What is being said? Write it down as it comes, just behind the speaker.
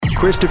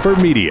Christopher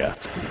Media,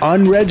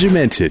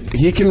 unregimented.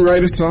 He can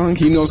write a song.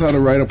 He knows how to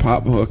write a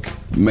pop hook.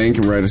 Man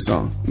can write a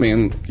song.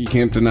 Man, you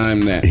can't deny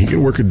him that. He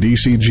can work a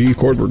DCG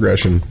chord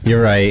progression.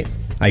 You're right.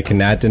 I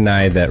cannot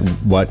deny that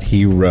what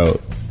he wrote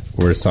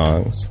were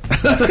songs.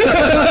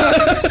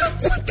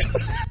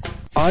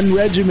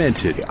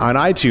 Unregimented on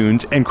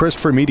iTunes and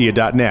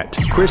ChristopherMedia.net.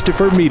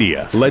 Christopher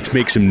Media, let's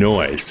make some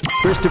noise.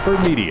 Christopher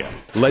Media,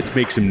 let's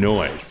make some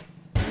noise.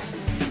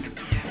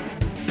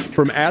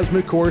 From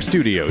Asthmacore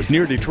Studios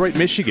near Detroit,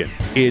 Michigan,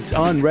 it's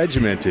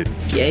Unregimented.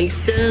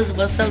 Gangsters,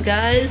 what's up,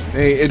 guys?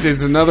 Hey, it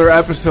is another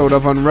episode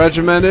of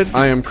Unregimented.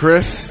 I am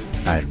Chris.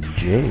 I'm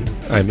Jay.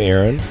 I'm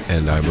Aaron.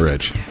 And I'm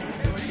Rich.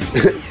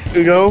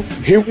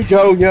 Here we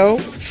go, yo.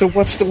 So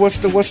what's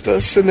the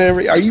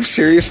scenario? Are you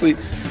seriously?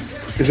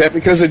 Is that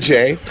because of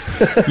Jay?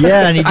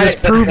 Yeah, and he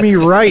just proved me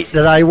right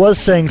that I was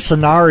saying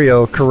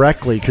scenario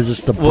correctly because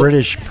it's the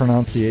British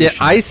pronunciation. Yeah,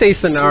 I say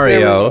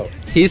scenario.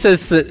 He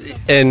says,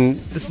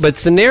 but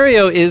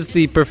scenario is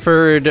the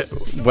preferred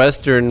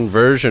Western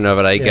version of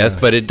it, I guess.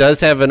 But it does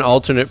have an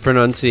alternate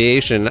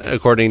pronunciation,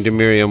 according to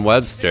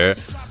Merriam-Webster,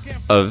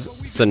 of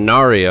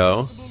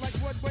scenario,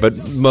 but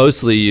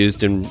mostly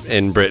used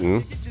in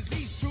Britain.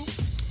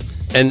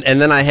 And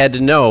then I had to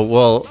know,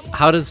 well,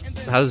 how does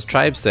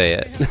Tribe say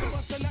it?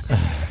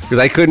 Because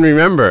I couldn't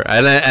remember,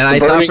 and I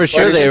thought for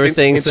sure they were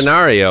saying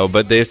scenario,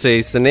 but they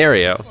say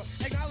scenario.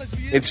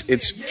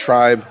 It's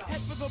Tribe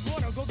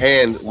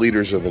and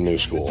Leaders of the New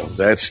School.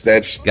 That's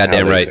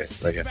goddamn right.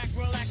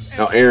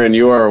 Now, Aaron,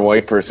 you are a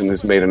white person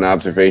who's made an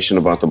observation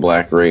about the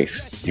black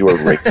race. You are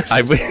racist.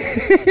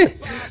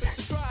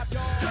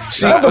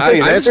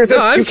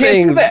 I'm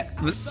saying that.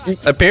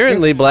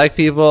 Apparently black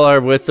people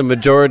are with the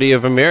majority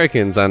of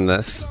Americans on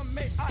this.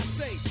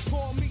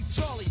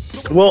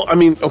 Well, I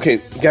mean,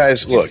 okay,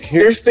 guys, look.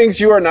 Here's things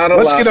you are not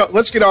allowed.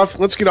 Let's get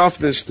off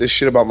this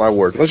shit about my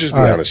work. Let's just be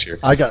honest here.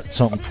 I got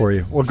something for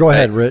you. Well, go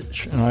ahead,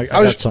 Rich. And I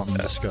got something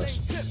to discuss.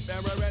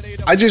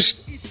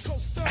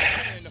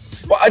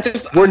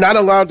 We're not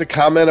allowed to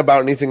comment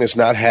about anything that's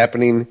not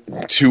happening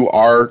to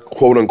our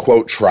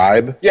quote-unquote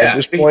tribe at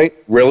this point.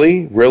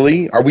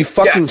 Really? Are we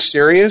fucking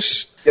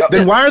serious? Yep.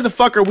 Then why the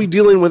fuck are we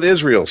dealing with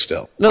Israel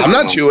still? I'm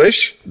not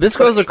Jewish. This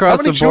goes across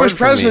the board. How many Jewish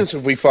presidents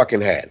have we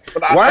fucking had?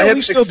 Why are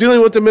we still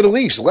dealing with the Middle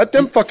East? Let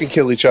them fucking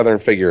kill each other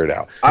and figure it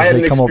out. I had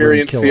an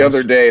experience the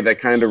other day that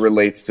kind of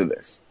relates to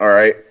this. All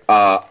right.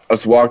 I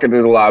was walking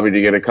to the lobby to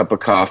get a cup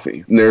of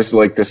coffee. And there's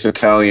like this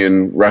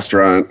Italian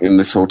restaurant in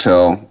this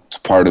hotel. It's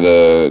part of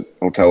the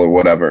hotel or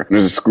whatever. And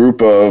there's this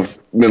group of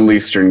Middle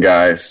Eastern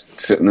guys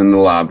sitting in the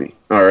lobby.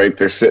 All right.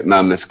 They're sitting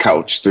on this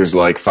couch. There's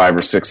like 5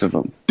 or 6 of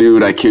them.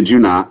 Dude, I kid you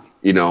not.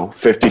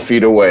 50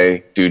 feet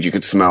away, dude, you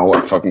could smell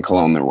what fucking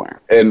cologne they're wearing.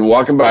 And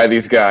walking by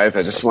these guys,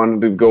 I just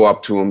wanted to go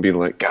up to them and be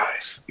like,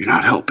 guys, you're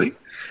not helping.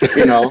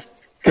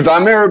 Because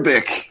I'm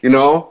Arabic,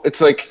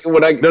 It's like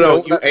what I...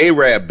 No, you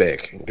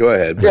Arabic. Go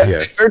ahead.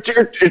 Yeah. Or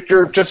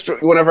just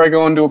whenever I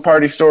go into a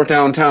party store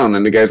downtown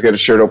and the guy's got a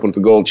shirt open with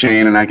the gold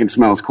chain and I can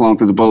smell his cologne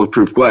through the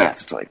bulletproof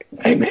glass, it's like,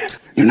 hey, man,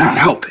 you're not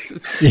helping.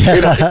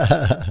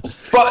 Yeah.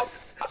 But,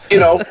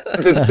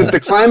 the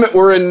climate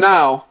we're in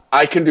now...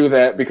 I can do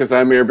that because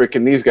I'm Arabic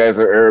and these guys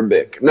are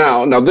Arabic.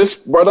 Now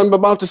this, what I'm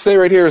about to say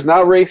right here is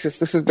not racist.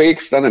 This is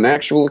based on an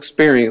actual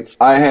experience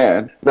I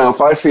had. Now,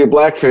 if I see a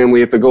black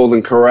family at the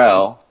Golden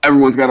Corral,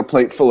 everyone's got a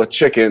plate full of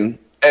chicken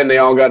and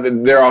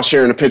they're all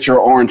sharing a pitcher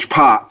of orange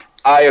pop.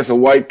 I, as a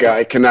white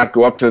guy, cannot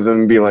go up to them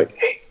and be like,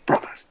 hey,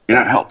 brothers, you're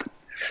not helping.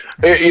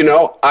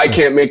 I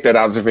can't make that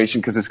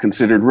observation because it's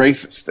considered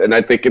racist. And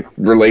I think it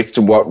relates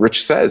to what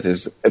Rich says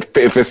is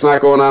if it's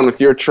not going on with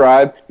your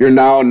tribe, you're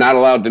now not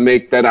allowed to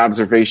make that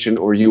observation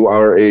or you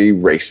are a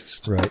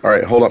racist. Right. All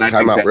right, hold up,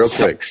 time out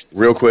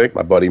real quick.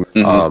 My buddy,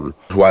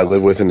 who I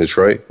live with in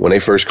Detroit, when they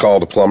first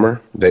called a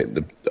plumber,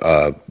 the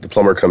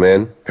plumber come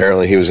in.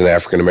 Apparently he was an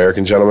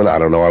African-American gentleman. I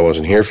don't know. I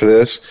wasn't here for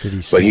this.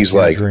 But he's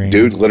like,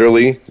 dude,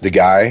 literally, the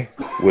guy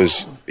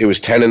it was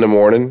 10 in the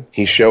morning.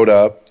 He showed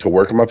up to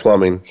work on my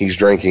plumbing. He's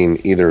drinking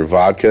either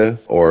vodka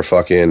or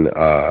fucking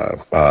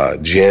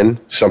gin,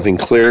 something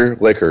clear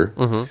liquor,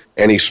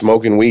 and he's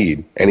smoking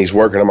weed, and he's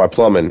working on my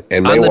plumbing,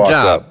 and they walked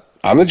up.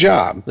 On the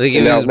job. Now,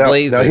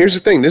 here's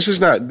the thing. This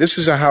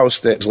is a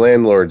house that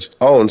landlords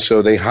own,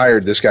 so they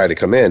hired this guy to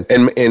come in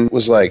and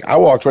was like, I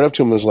walked right up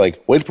to him and was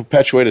like, way to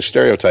perpetuate a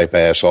stereotype,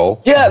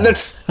 asshole. Yeah,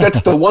 that's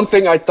the one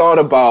thing I thought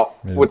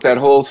about with that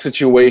whole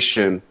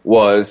situation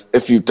was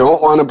if you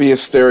don't want to be a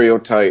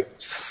stereotype,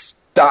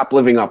 stop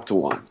living up to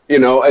one.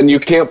 And you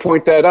can't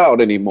point that out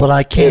anymore. But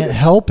I can't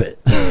help it.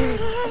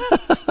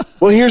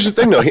 Well, here's the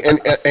thing, though,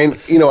 and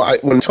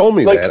when he told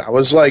me that, I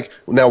was like,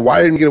 now,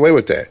 why didn't he get away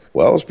with that?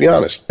 Well, let's be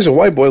honest. He's a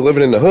white boy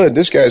living in the hood.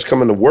 This guy's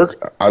coming to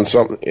work on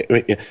something.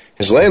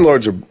 His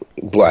landlords are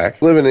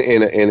black, living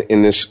in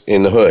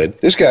the hood.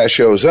 This guy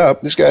shows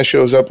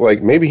up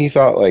like maybe he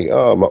thought like,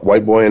 oh, I'm a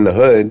white boy in the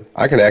hood.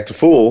 I can act a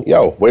fool.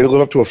 Yo, way to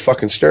live up to a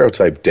fucking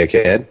stereotype,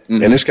 dickhead.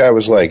 Mm-hmm. And this guy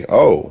was like,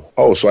 oh,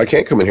 so I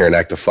can't come in here and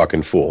act a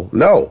fucking fool.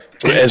 No,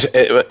 as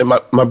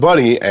my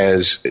buddy,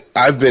 as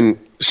I've been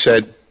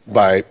said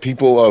by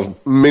people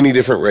of many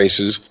different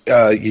races.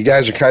 You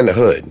guys are kind of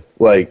hood.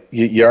 Like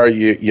you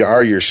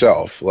are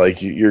yourself.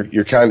 Like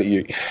you're kind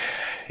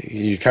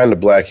of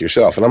black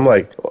yourself. And I'm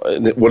like,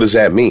 what does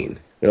that mean?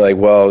 They're like,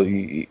 well,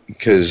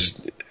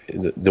 because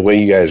the way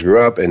you guys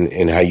grew up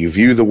and how you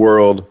view the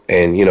world,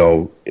 and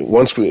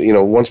once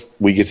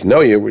we get to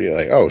know you, we're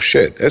like, oh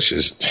shit, that's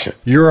just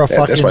you're a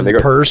fucking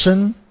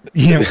person.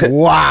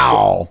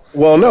 Wow.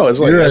 Well, no, it's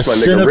like you're that's a my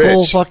nigga cynical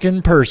Rich.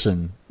 Fucking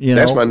person.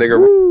 That's my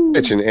nigga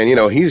Rich, and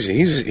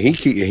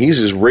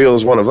he's as real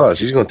as one of us.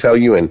 He's gonna tell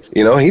you, and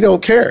he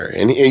don't care,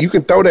 and you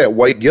can throw that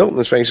white guilt in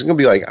his face. He's gonna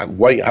be like,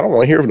 white. I don't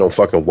want to hear of no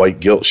fucking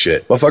white guilt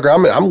shit, motherfucker.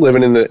 I'm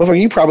living in the motherfucker.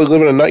 You probably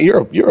live in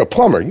you're a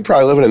plumber. You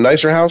probably live in a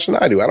nicer house than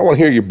I do. I don't want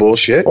to hear your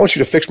bullshit. I want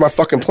you to fix my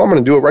fucking plumbing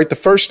and do it right the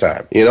first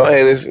time. And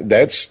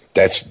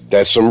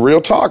that's some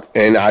real talk,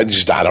 and I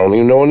don't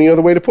even know any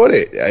other way to put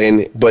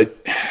it. But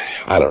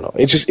I don't know.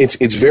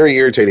 It's very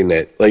irritating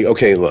that, like,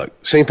 okay, look,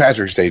 St.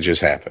 Patrick's Day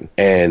just happened,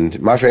 and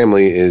my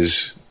family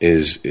is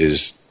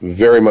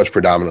very much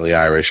predominantly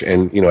Irish,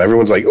 and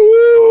everyone's like,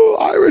 ooh,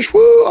 Irish,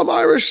 woo, I'm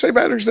Irish, St.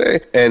 Patrick's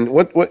Day, and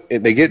what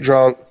they get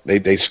drunk,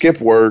 they skip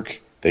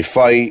work, they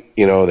fight,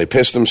 they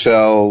piss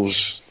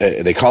themselves,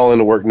 they call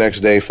into work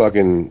next day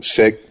fucking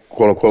sick.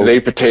 Quote unquote. They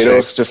eat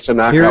potatoes just to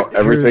knock out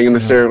everything in the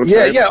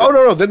stereotype. Yeah. Oh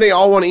no. Then they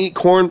all want to eat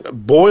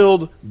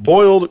boiled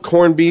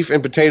corned beef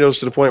and potatoes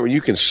to the point where you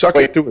can suck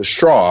it through a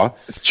straw.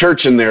 It's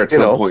church in there at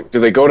some point.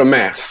 Do they go to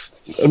mass?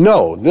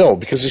 No,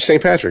 because it's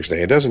St. Patrick's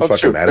Day. It doesn't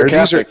fucking matter. They're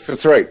Catholics.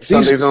 That's right.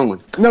 Sundays only.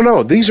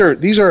 No. These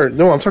are.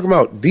 No, I'm talking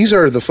about. These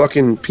are the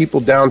fucking people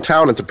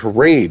downtown at the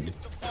parade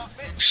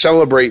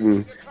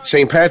celebrating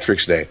St.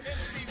 Patrick's Day.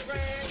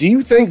 Do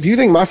you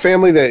think my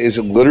family that is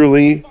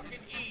literally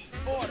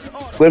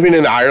living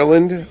in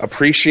Ireland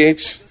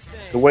appreciates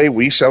the way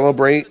we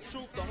celebrate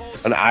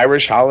an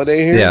Irish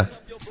holiday here? Yeah.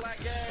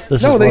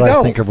 This is what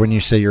I think of when you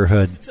say you're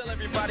hood.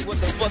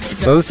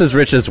 Well, this is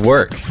Rich's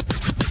work.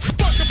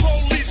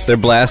 They're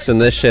blasting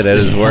this shit at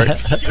his work.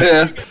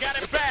 Yeah.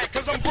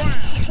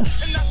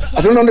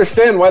 I don't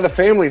understand why the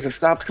families have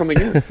stopped coming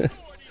in.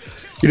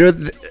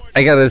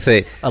 I gotta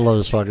say, I love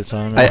this fucking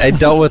song. I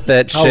dealt with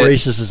that shit. How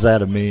racist is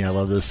that of me? I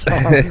love this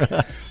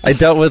song. I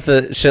dealt with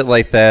the shit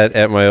like that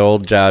at my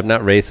old job.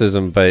 Not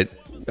racism, but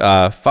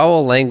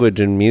foul language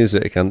in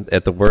music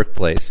at the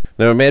workplace.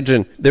 Now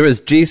imagine there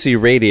was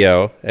GC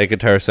Radio at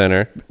Guitar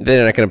Center.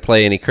 They're not going to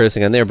play any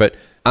cursing on there, but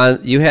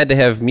you had to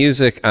have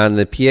music on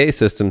the PA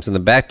systems in the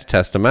back to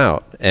test them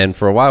out. And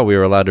for a while, we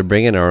were allowed to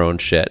bring in our own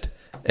shit.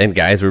 And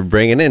guys were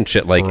bringing in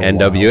shit like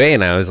NWA,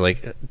 and I was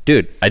like,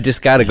 dude, I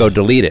just got to go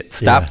delete it.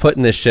 Stop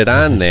putting this shit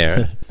on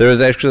there. There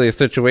was actually a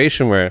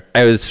situation where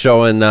I was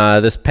showing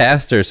this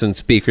pastor some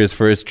speakers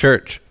for his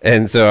church.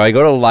 And so I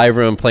go to the live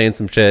room playing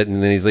some shit,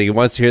 and then he's like, he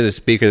wants to hear the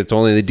speaker that's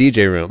only in the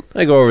DJ room.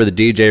 I go over to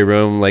the DJ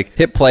room, like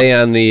hit play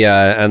on the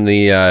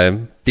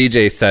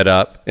DJ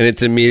setup, and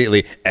it's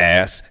immediately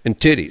ass and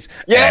titties.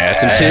 Yeah!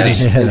 Ass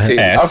and titties.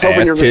 I was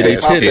hoping you were going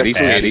to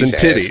say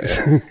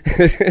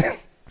titties.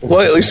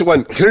 Well, at least it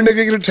wasn't, can a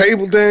nigga get a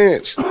table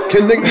dance?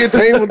 Can a nigga get a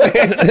table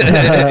dance?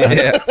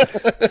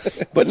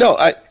 Yeah. But no,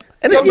 I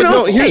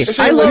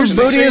love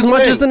booty as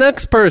much as the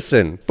next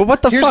person. But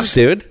what the fuck,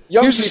 dude?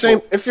 Young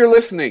people, if you're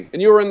listening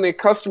and you're in the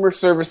customer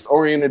service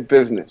oriented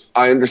business,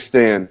 I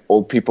understand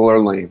old people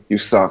are lame. You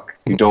suck.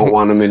 You don't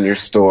want them in your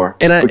store.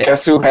 But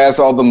guess who has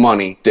all the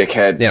money,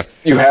 dickheads? Yeah.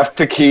 You have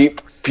to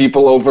keep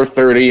people over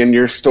 30 in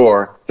your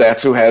store.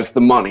 That's who has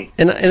the money.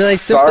 And I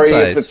sorry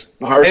if it's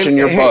harsh in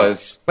your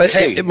buzz. But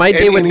my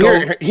day would go...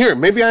 Here,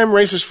 maybe I am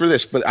racist for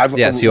this, but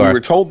yes, you are. We were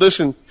told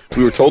this in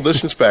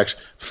specs.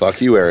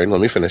 Fuck you, Aaron.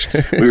 Let me finish.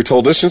 We were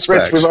told this in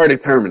specs. Rich, we've already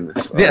determined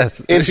this. Yes,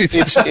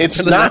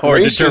 it's not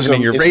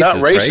racism. It's not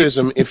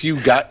racism,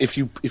 right?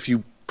 if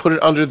you put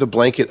it under the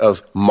blanket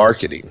of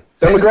marketing.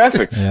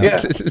 Demographics,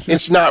 yeah.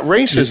 It's not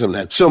racism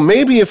then. So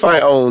maybe if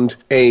I owned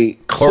a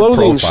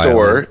clothing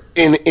store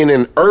in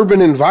an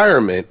urban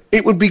environment,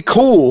 it would be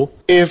cool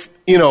if,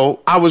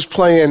 I was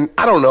playing,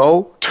 I don't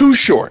know, Too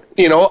Short,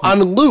 on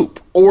a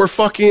loop, or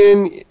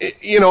fucking,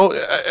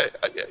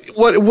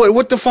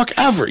 what the fuck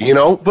ever,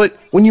 But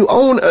when you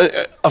own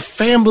a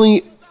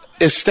family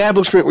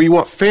establishment where you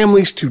want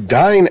families to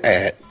dine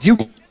at,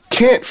 you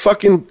can't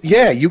fucking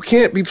you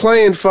can't be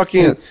playing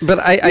fucking but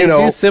I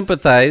do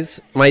sympathize.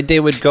 My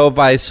day would go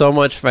by so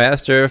much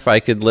faster if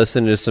I could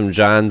listen to some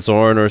John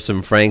Zorn or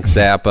some Frank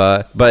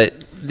Zappa, but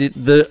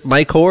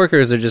my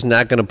coworkers are just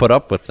not going to put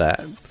up with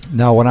that.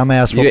 Now when I'm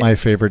asked what my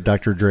favorite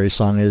Dr. Dre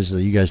song is,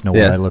 you guys know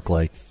what I look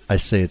like. I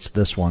say it's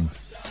this one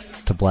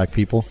to black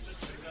people.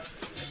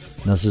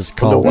 And this is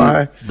called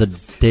The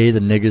Day the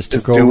Niggas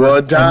Took Over.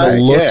 And the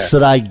looks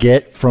that I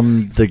get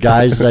from the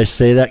guys that I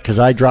say that, because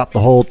I dropped the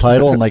whole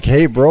title. I'm like,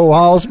 hey, bro,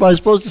 how else am I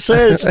supposed to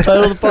say it? It's the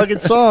title of the fucking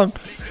song.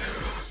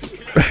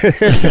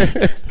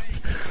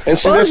 And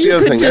so that's the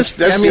other thing. That's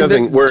the other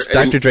thing. Where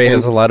Dr. Dre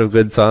has a lot of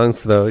good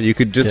songs, though. You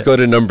could just go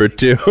to number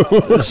 2.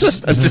 I'm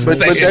just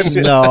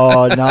saying.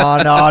 No,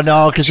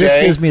 because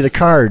this gives me the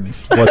card.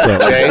 What's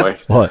up? Jay?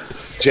 What?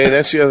 Jay,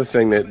 that's the other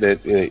thing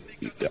that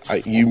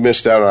you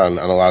missed out on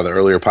a lot of the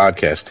earlier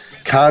podcasts.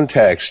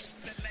 Context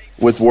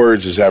with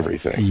words is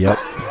everything. Yep.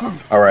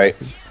 All right.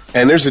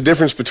 And there's a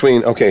difference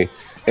between, okay,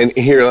 and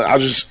here, I'll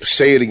just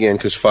say it again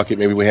because fuck it,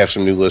 maybe we have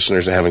some new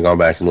listeners that haven't gone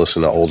back and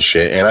listened to old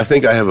shit. And I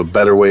think I have a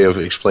better way of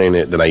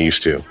explaining it than I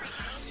used to.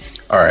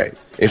 All right.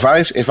 If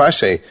I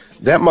say,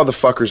 that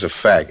motherfucker's a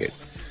faggot,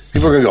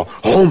 people are going to go,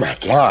 oh my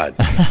God,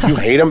 you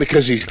hate him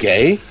because he's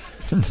gay?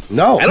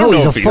 No. I don't know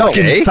if he's a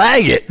fucking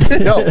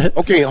faggot. No.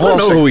 Okay, hold on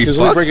a second.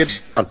 Let me break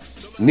it down.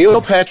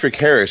 Neil Patrick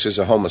Harris is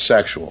a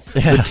homosexual.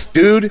 Yeah.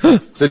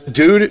 The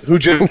dude who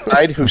just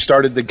died, who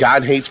started the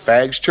God Hates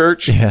Fags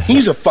Church,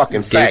 he's a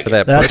fucking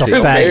faggot. That's a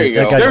faggot. There you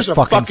go. There's a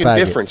fucking faggot.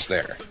 difference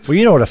there. Well,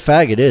 you know what a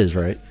faggot is,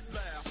 right?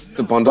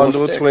 The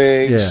bundle of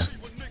twigs.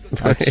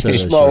 Yeah.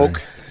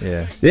 Smoke.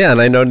 Yeah, and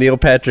I know Neil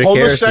Patrick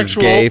Harris is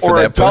gay for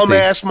that pussy.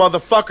 Homosexual or a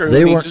dumbass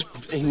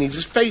motherfucker who needs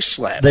his face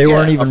slapped. They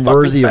weren't even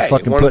worthy of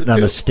fucking putting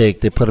on a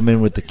stake. They put him in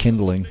with the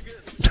kindling.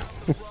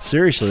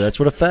 Seriously, that's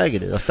what a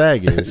faggot is. A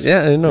fag is.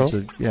 Yeah, I know.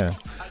 Yeah.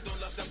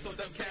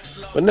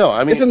 But no,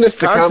 I mean, isn't this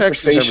the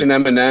conversation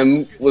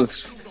Eminem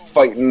was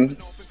fighting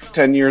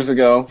 10 years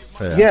ago?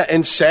 Yeah,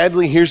 and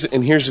sadly, here's the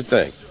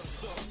thing.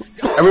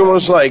 Everyone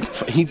was like,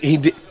 he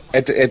did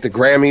at the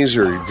Grammys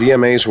or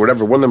VMAs or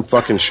whatever, one of them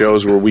fucking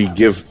shows where we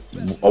give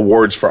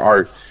awards for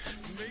art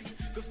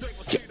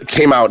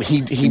came out.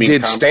 He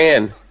did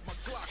Stan.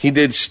 He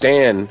did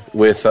Stan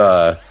with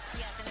Elton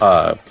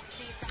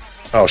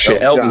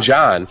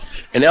John.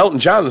 And Elton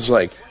John is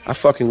like, I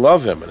fucking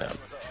love Eminem.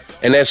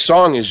 And that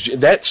song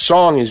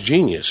is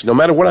genius. No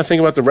matter what I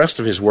think about the rest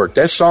of his work,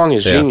 that song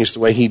is genius, the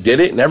way he did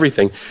it and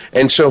everything.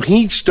 And so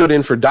he stood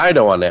in for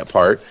Dido on that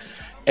part.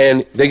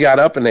 And they got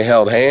up and they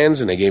held hands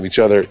and they gave each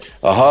other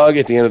a hug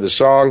at the end of the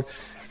song.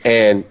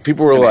 And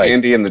people were like,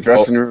 Andy in the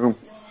dressing room.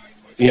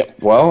 Yeah,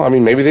 well, I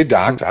mean, maybe they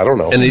docked. I don't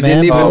know. And he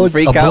didn't even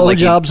freak out. A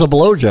blowjob's a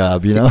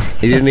blowjob, you know?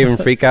 He didn't even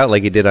freak out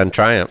like he did on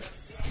Triumph.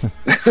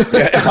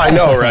 I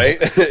know,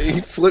 right?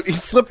 he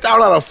flipped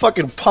out on a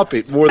fucking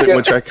puppet more than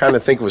which I kind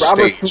of think was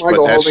staged.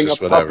 But that's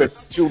just whatever.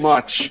 Puppet's too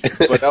much.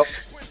 But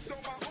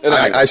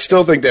I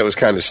still think that was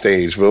kind of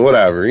staged, but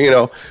whatever, you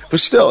know. But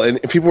still,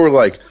 and people were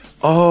like,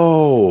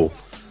 "Oh,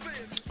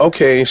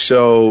 okay."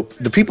 So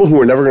the people who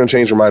were never going to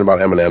change their mind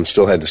about Eminem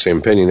still had the same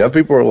opinion.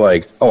 Other people were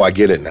like, "Oh, I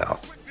get it now.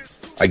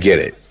 I get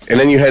it." And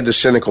then you had the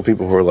cynical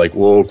people who were like,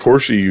 "Well, of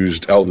course he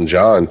used Elton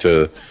John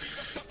to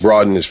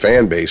broaden his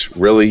fan base."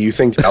 Really? You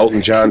think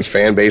Elton John's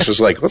fan base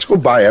was like, let's go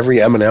buy every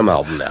Eminem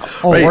album now?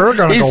 Oh, right. We're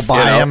going to go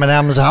buy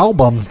Eminem's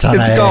album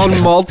tonight. It's gone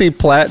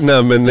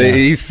multi-platinum, and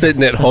he's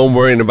sitting at home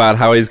worrying about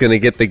how he's going to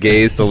get the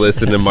gays to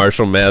listen to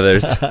Marshall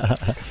Mathers.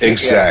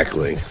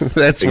 Exactly.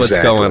 That's what's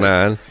going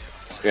on.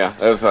 Yeah,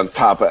 that was on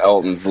top of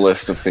Elton's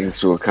list of things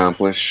to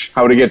accomplish.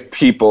 How to get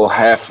people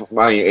half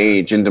my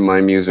age into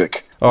my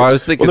music. Oh, I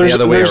was thinking the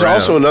other way around. There's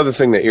also another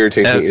thing that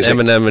irritates me. Is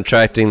Eminem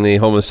attracting the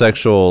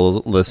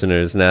homosexual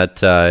listeners,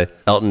 not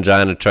Elton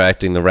John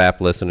attracting the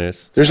rap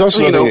listeners. There's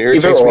also another thing that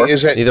irritates me.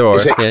 Is that either or?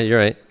 Yeah, you're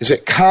right. Is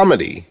that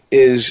comedy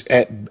is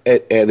at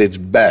its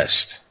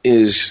best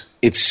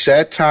it's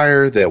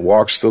satire that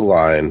walks the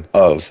line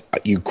of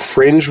you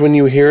cringe when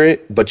you hear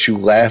it, but you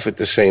laugh at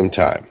the same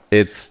time.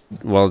 It's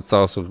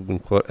also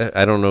been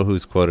I don't know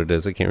whose quote it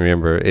is. I can't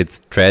remember. It's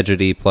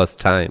tragedy plus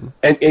time.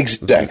 And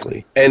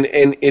exactly. And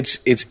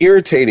it's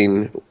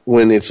irritating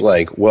when it's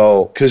like,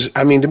 well, because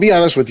I mean, to be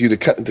honest with you,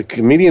 the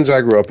comedians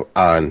I grew up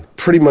on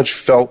pretty much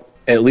felt,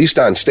 at least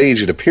on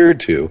stage it appeared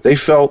to, they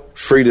felt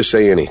free to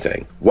say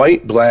anything.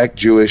 White, black,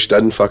 Jewish,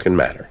 doesn't fucking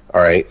matter.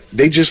 All right?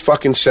 They just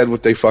fucking said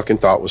what they fucking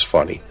thought was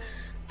funny.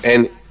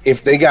 And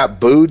if they got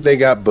booed, they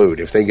got booed.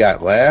 If they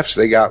got laughs,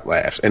 they got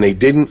laughs. And they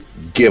didn't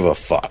give a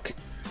fuck.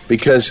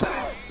 Because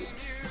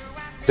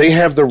they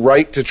have the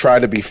right to try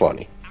to be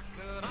funny.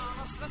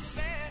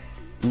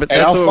 But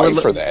and I'll fight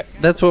for that.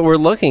 That's what we're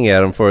looking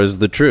at them for, is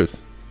the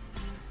truth.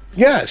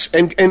 Yes.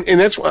 And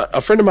that's what a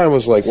friend of mine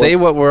was like. Say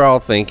what we're all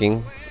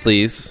thinking,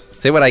 please.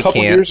 Say what I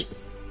can't. A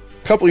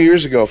couple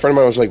years ago, a friend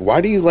of mine was like, why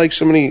do you like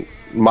so many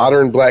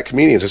modern black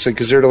comedians? I said,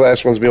 because they're the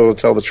last ones to be able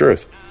to tell the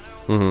truth.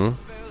 Mm-hmm.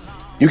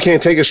 You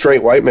can't take a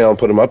straight white male and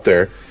put him up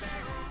there.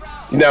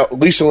 Now,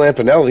 Lisa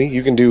Lampanelli,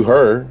 you can do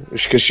her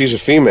because she's a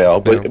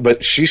female,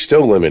 but she's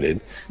still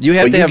limited. You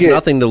have to have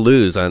nothing to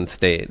lose on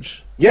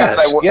stage.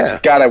 Yes,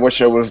 God, I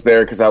wish I was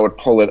there because I would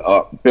pull it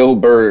up. Bill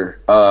Burr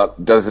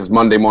does his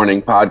Monday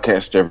morning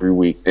podcast every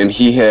week, and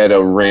he had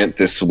a rant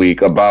this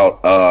week about,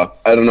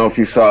 I don't know if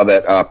you saw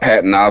that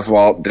Patton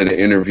Oswalt did an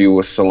interview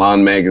with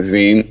Salon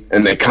Magazine,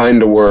 and they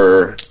kind of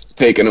were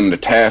taking him to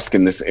task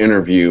in this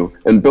interview,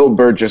 and Bill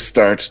Burr just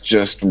starts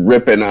just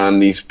ripping on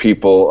these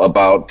people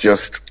about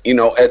just,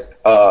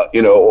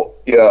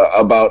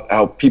 about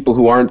how people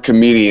who aren't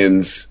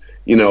comedians,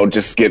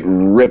 just get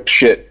rip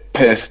shit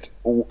pissed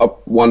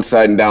up one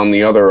side and down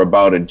the other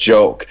about a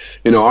joke.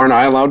 Aren't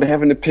I allowed to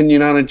have an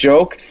opinion on a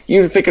joke? You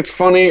either think it's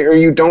funny or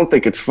you don't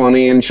think it's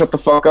funny, and shut the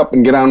fuck up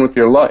and get on with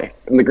your life.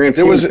 In the grand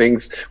scheme of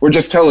things, we're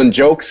just telling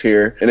jokes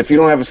here, and if you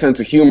don't have a sense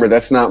of humor,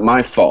 that's not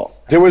my fault.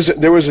 There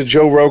was a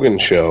Joe Rogan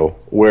show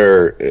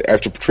where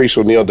after Patrice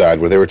O'Neal died,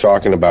 where they were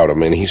talking about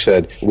him, and he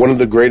said one of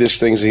the greatest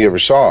things he ever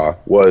saw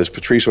was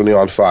Patrice O'Neal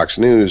on Fox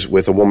News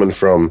with a woman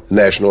from the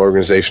National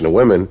Organization of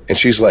Women, and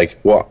she's like,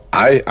 "Well,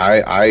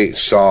 I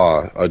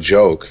saw a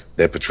joke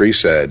that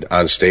Patrice said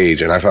on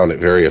stage, and I found it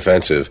very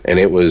offensive, and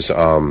it was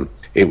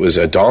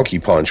a donkey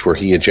punch where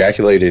he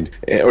ejaculated,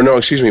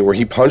 where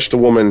he punched a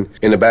woman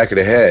in the back of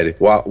the head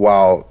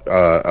while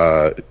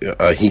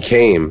he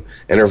came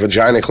and her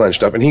vagina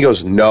clenched up. And he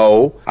goes,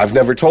 no, I've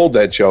never told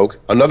that joke.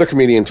 Another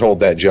comedian told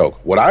that joke.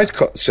 What I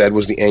said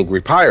was the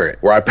angry pirate,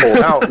 where I pulled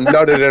out and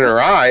nutted in her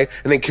eye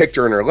and then kicked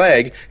her in her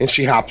leg. And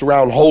she hopped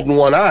around holding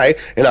one eye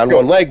and on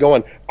one leg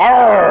going,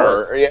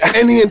 arr! Yeah.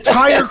 And the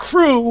entire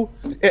crew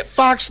at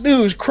Fox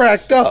News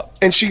cracked up.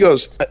 And she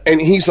goes, and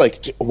he's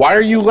like, why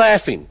are you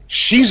laughing?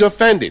 She's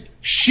offended.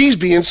 She's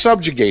being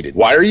subjugated.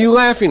 Why are you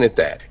laughing at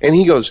that? And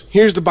he goes,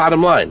 here's the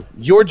bottom line.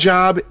 Your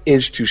job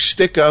is to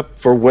stick up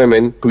for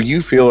women who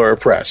you feel are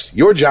oppressed.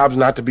 Your job's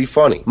not to be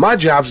funny. My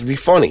job's to be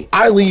funny.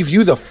 I leave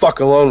you the fuck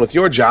alone with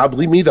your job.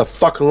 Leave me the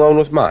fuck alone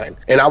with mine.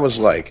 And I was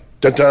like,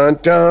 dun dun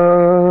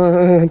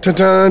dun dun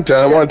dun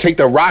dun. I want to take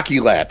the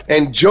Rocky lap.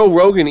 And Joe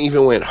Rogan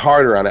even went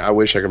harder on it. I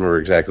wish I could remember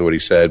exactly what he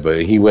said,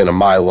 but he went a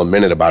mile a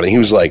minute about it. He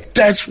was like,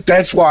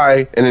 that's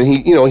why. And then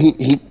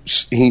he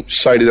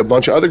cited a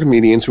bunch of other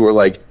comedians who were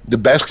like, the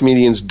best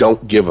comedians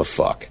don't give a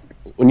fuck.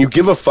 When you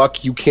give a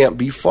fuck, you can't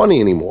be funny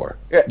anymore.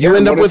 Yeah, you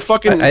end up with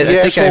fucking. I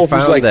think I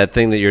found that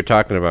thing that you're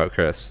talking about,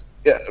 Chris.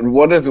 Yeah,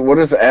 what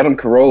does Adam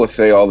Carolla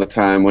say all the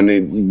time when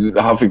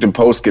the Huffington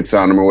Post gets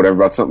on him or whatever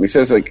about something? He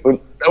says, like,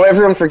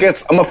 everyone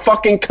forgets, I'm a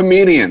fucking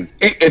comedian.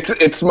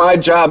 It's my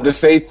job to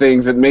say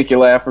things that make you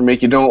laugh or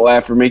make you don't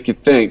laugh or make you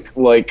think.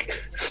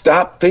 Like,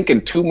 stop thinking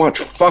too much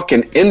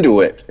fucking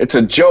into it. It's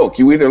a joke.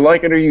 You either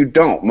like it or you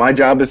don't. My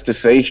job is to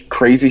say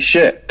crazy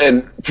shit.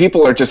 And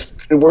people are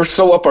we're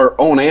so up our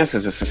own ass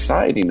as a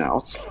society now.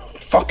 It's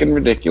fucking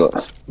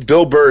ridiculous.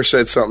 Bill Burr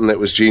said something that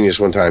was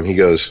genius one time. He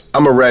goes,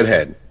 I'm a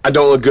redhead. I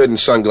don't look good in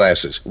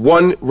sunglasses.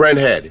 One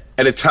redhead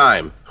at a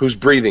time who's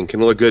breathing can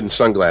look good in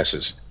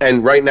sunglasses.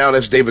 And right now,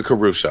 that's David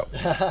Caruso.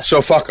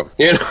 So fuck him.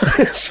 You know?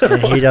 So,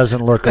 he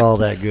doesn't look all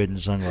that good in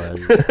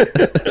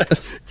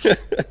sunglasses.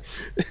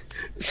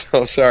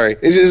 So sorry.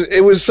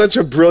 It was such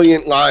a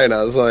brilliant line.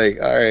 I was like,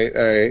 all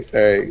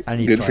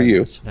right. Good for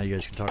you. Now you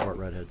guys can talk about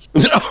redheads.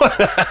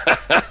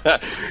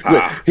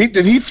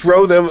 Did he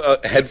throw them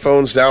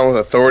headphones down with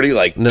authority?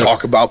 Like, no.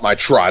 Talk about my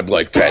tribe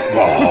like that.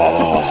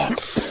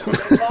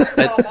 Talk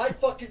about my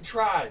fucking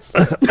tribe.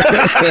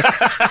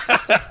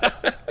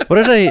 What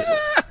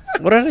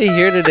did I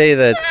hear today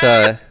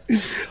that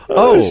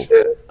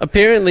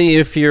apparently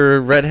if you're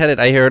redheaded,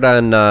 I heard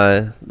on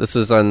this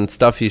was on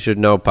Stuff You Should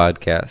Know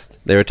podcast.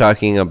 They were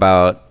talking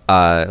about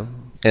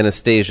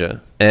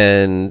Anastasia,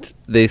 and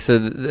they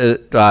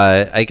said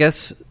I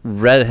guess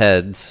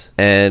redheads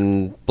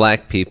and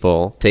black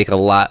people take a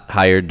lot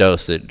higher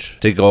dosage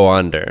to go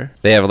under.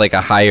 They have like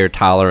a higher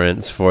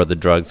tolerance for the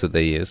drugs that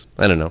they use.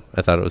 I don't know.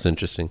 I thought it was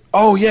interesting.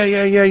 Oh yeah.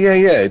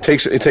 It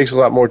takes a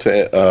lot more to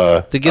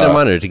get them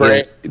under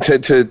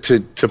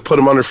to put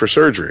them under for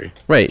surgery.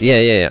 Right.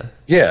 Yeah.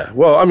 Yeah,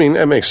 well, I mean,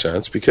 that makes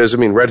sense because, I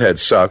mean,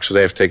 redheads suck, so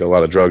they have to take a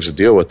lot of drugs to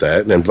deal with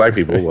that. And then black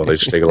people, well, they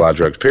just take a lot of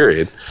drugs,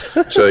 period.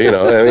 So,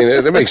 I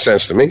mean, that makes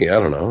sense to me. I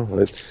don't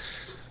know.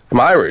 I'm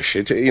Irish.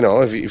 If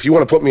you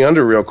want to put me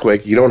under real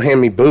quick, you don't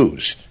hand me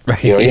booze.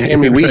 Right. You hand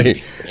me weed.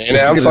 Right. And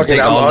I'm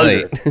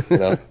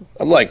under.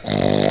 I'm like,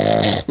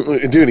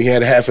 dude, he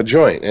had half a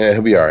joint.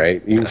 He'll be all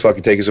right. You can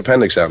fucking take his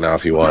appendix out now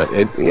if you want.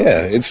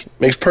 It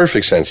makes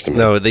perfect sense to me.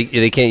 No,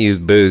 they can't use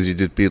booze. You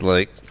just be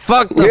like,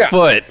 fuck the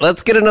foot.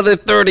 Let's get another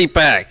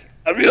 30-pack.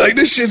 I'd be like,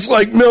 this shit's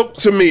like milk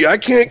to me. I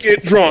can't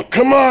get drunk.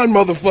 Come on,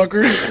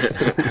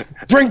 motherfuckers.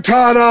 Bring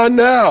Todd on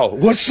now.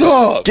 What's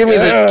up? Give me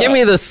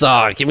the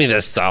saw. Give me the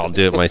saw. I'll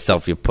do it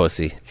myself, you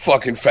pussy.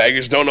 Fucking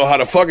faggots don't know how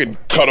to fucking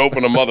cut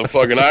open a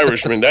motherfucking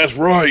Irishman. That's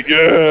right.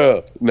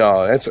 Yeah.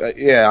 No, that's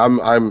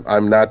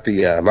I'm not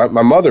the.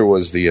 My mother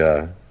was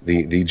the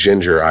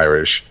ginger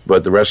Irish,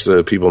 but the rest of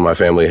the people in my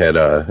family had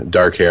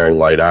dark hair and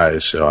light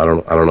eyes. So I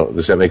don't know.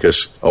 Does that make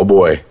us? Oh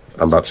boy.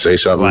 I'm about to say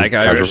something. Black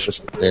Irish.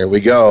 There we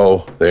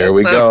go. There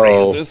we go.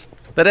 Racist.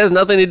 That has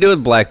nothing to do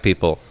with black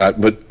people.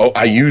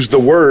 I used the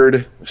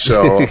word,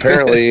 so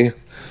apparently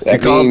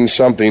that means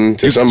something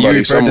to somebody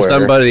you somewhere. To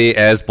somebody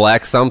as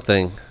black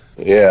something.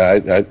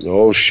 Yeah.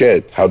 Oh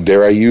shit! How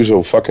dare I use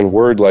a fucking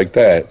word like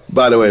that?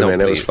 By the way, man,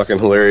 that was fucking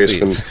hilarious.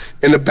 And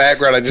in the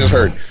background, I just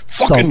heard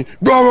fucking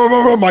blah, blah,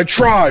 blah, blah, my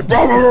tribe.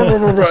 Blah, blah, blah,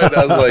 blah, blah. And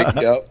I was like,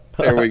 yep.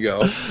 There we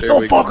go.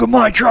 Don't fuck with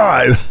my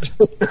tribe.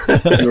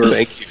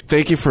 Thank you.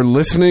 Thank you for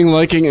listening,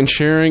 liking, and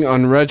sharing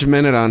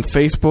Unregimented on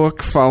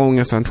Facebook, following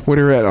us on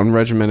Twitter at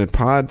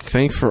UnregimentedPod.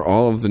 Thanks for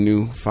all of the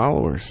new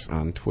followers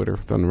on Twitter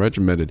with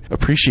Unregimented.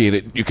 Appreciate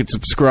it. You can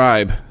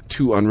subscribe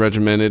to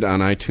Unregimented on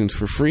iTunes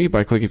for free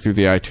by clicking through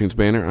the iTunes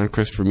banner on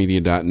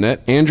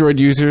ChristopherMedia.net. Android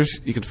users,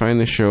 you can find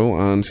the show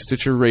on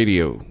Stitcher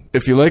Radio.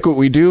 If you like what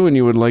we do and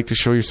you would like to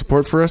show your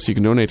support for us, you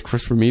can donate to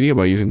Christopher Media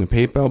by using the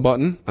PayPal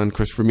button on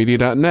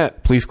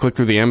ChristopherMedia.net. Please click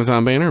through the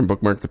Amazon banner and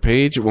bookmark the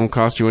page. It won't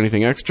cost you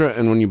anything extra,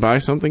 and when you buy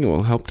something, it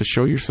will help to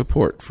show your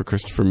support for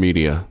Christopher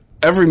Media.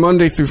 Every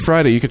Monday through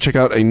Friday, you can check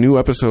out a new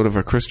episode of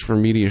our Christopher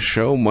Media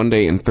show.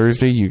 Monday and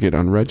Thursday, you get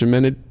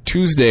Unregimented.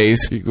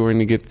 Tuesdays, you're going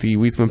to get the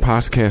Weedsman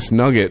Podcast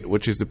Nugget,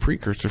 which is the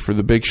precursor for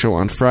the big show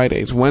on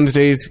Fridays.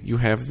 Wednesdays, you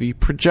have the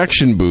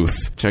Projection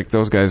Booth. Check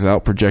those guys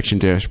out,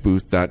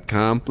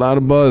 projection-booth.com. A lot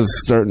of buzz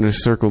starting to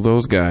circle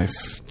those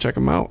guys. Check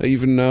them out.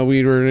 Even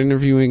we were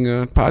interviewing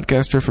a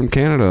podcaster from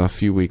Canada a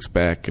few weeks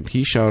back, and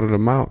he shouted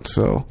them out.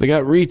 So they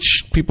got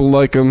reach. People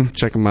like them.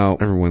 Check them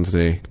out every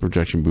Wednesday.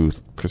 Projection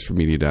Booth.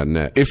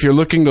 ChristopherMedia.net. If you're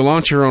looking to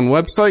launch your own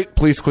website,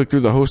 please click through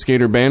the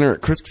HostGator banner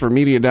at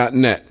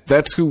ChristopherMedia.net.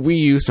 That's who we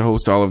use to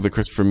host all of the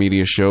Christopher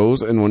Media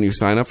shows, and when you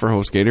sign up for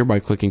HostGator by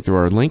clicking through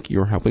our link,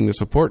 you're helping to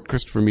support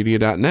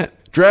ChristopherMedia.net.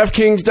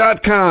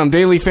 DraftKings.com,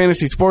 daily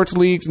fantasy sports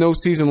leagues, no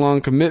season-long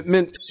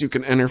commitments. You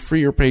can enter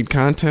free or paid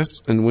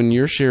contests and win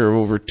your share of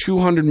over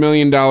 $200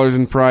 million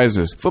in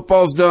prizes.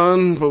 Football's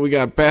done, but we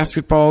got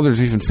basketball.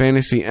 There's even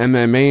fantasy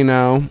MMA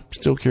now.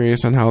 Still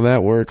curious on how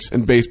that works.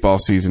 And baseball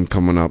season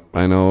coming up.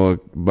 I know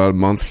about a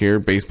month here,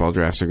 baseball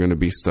drafts are going to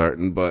be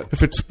starting, but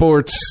if it's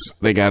sports,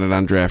 they got it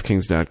on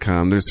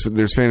DraftKings.com.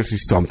 There's fantasy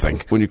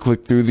something. When you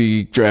click through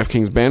the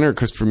DraftKings banner at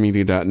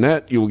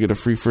ChristopherMedia.net, you will get a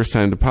free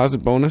first-time deposit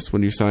bonus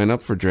when you sign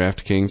up for DraftKings.com.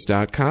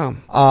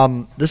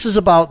 This is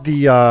about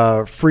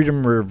the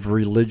Freedom of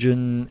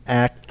Religion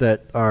Act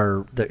that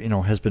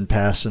has been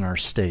passed in our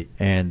state,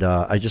 and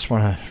I just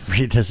want to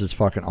read this. It's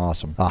fucking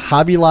awesome.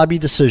 Hobby Lobby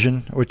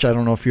decision, which I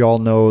don't know if you all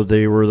know,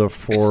 they were the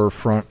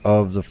forefront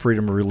of the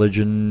Freedom of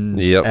Religion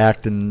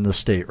Act in the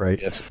state, right?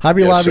 Yes.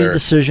 Hobby Lobby sir.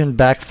 Decision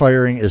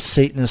backfiring as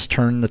Satanists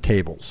turn the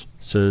tables.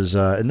 Says,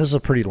 and this is a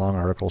pretty long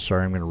article.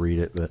 Sorry, I'm going to read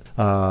it, but.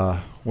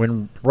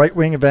 When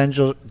right-wing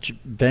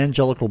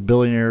evangelical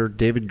billionaire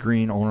David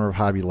Green, owner of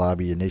Hobby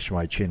Lobby, a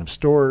nationwide chain of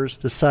stores,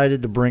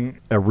 decided to bring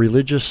a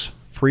Religious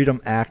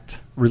Freedom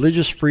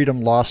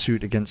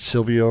lawsuit against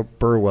Sylvia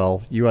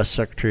Burwell, U.S.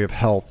 Secretary of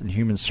Health and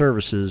Human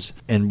Services,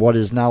 in what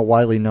is now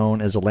widely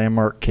known as a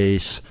landmark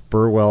case,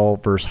 Burwell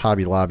versus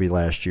Hobby Lobby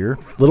last year.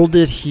 Little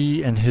did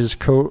he and his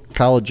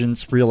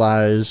collegians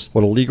realize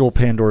what a legal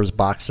Pandora's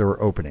box they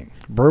were opening.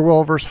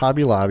 Burwell versus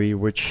Hobby Lobby,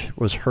 which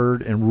was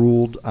heard and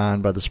ruled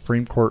on by the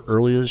Supreme Court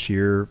earlier this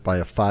year by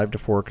a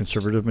 5-4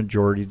 conservative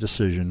majority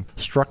decision,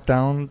 struck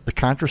down the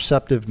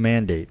contraceptive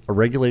mandate, a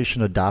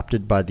regulation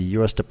adopted by the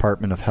U.S.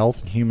 Department of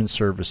Health and Human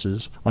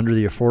Services under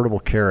the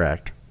Affordable Care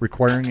Act,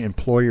 requiring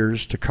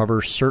employers to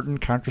cover certain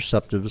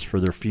contraceptives for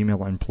their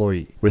female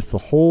employee, with the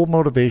whole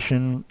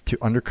motivation to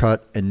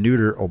undercut and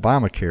neuter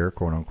Obamacare,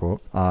 quote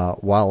unquote.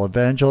 While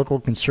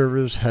evangelical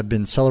conservatives have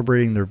been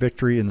celebrating their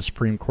victory in the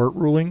Supreme Court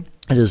ruling,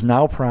 it has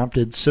now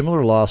prompted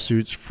similar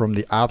lawsuits from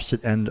the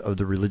opposite end of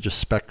the religious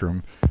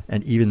spectrum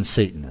and even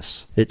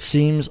Satanists. It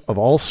seems, of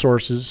all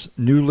sources,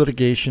 new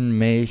litigation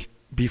may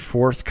be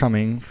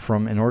forthcoming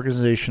from an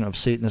organization of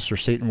Satanists or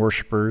Satan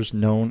worshippers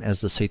known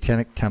as the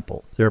Satanic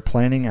Temple. They are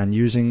planning on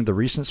using the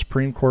recent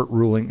Supreme Court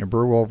ruling in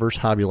Burwell v.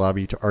 Hobby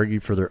Lobby to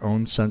argue for their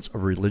own sense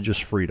of religious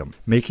freedom,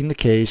 making the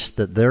case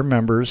that their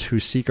members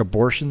who seek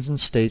abortions in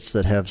states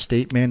that have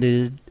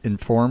state-mandated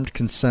informed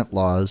consent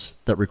laws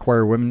that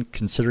require women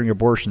considering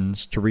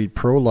abortions to read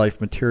pro-life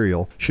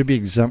material should be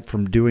exempt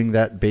from doing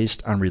that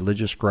based on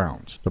religious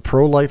grounds. The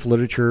pro-life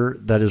literature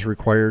that is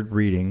required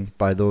reading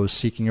by those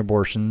seeking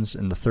abortions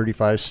in the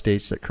 35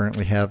 states that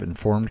currently have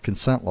informed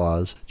consent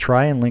laws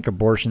try and link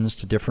abortions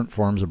to different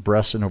forms of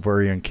breast and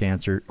ovarian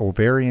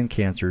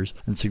cancers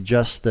and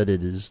suggest that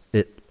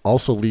it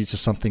also leads to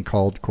something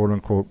called,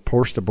 quote-unquote,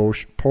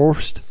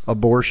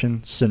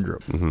 post-abortion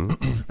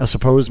syndrome, a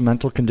supposed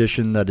mental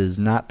condition that has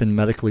not been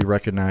medically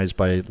recognized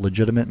by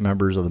legitimate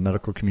members of the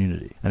medical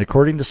community. And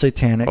according to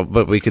Satanic...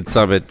 but we could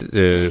sum it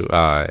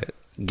to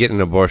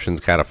getting abortions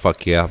kind of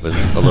fuck you up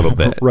a little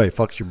bit. Right,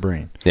 fucks your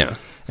brain. Yeah.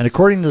 And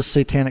according to the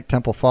Satanic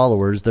Temple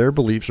followers, their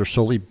beliefs are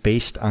solely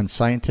based on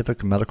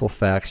scientific and medical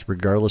facts,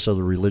 regardless of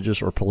the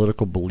religious or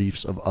political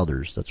beliefs of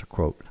others. That's a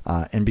quote.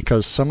 And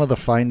because some of the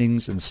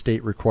findings in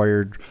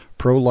state-required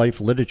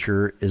pro-life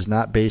literature is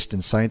not based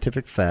in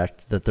scientific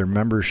fact, that their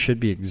members should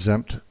be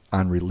exempt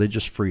on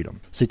religious freedom.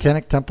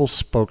 Satanic Temple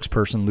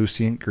spokesperson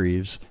Lucien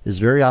Greaves is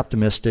very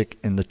optimistic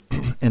in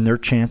their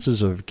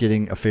chances of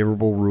getting a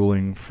favorable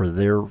ruling for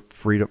their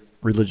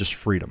religious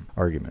freedom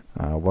argument.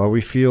 While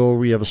we feel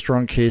we have a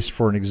strong case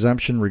for an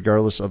exemption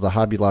regardless of the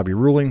Hobby Lobby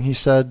ruling, he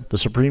said, the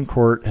Supreme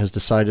Court has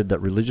decided that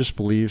religious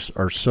beliefs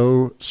are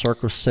so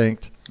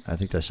sacrosanct, I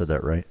think I said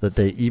that right, that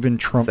they even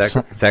trump...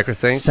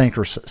 Sacrosanct?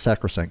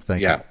 Sacrosanct,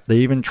 thank you. They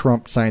even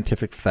trump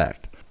scientific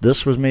fact.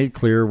 This was made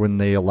clear when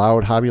they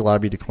allowed Hobby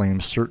Lobby to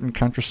claim certain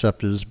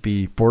contraceptives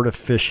be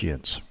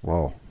abortifacients.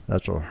 Whoa.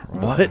 That's what?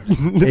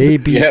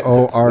 Abortif.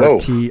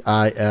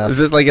 Is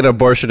it like an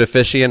abortion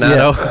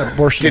aficionado? Yeah,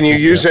 abortion. Can you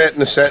use that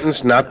in a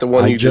sentence? Not the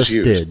one you just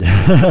used. Did. No,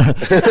 not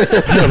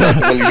the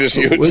one you just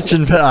used. Which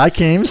I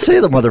can't even say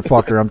the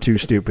motherfucker. I'm too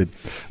stupid.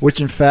 Which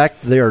in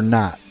fact they are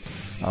not.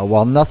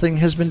 While nothing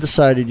has been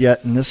decided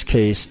yet in this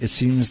case, it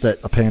seems that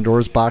a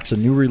Pandora's box of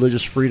new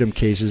religious freedom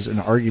cases and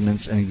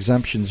arguments and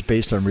exemptions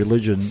based on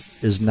religion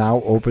is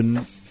now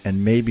open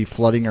and may be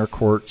flooding our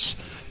courts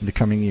in the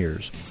coming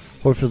years.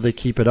 Hopefully they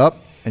keep it up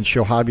and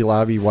show Hobby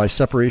Lobby why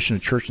separation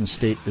of church and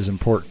state is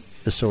important.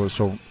 Is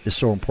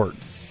so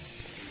important.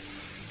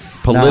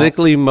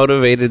 Politically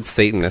motivated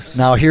Satanists.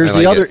 Now here's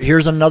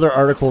Here's another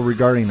article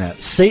regarding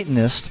that.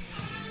 Satanists.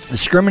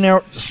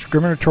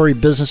 Discriminatory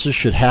businesses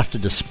should have to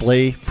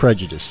display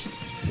prejudice.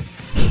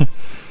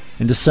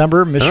 In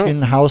December,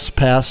 Michigan House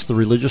passed the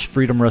Religious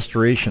Freedom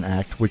Restoration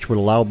Act, which would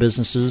allow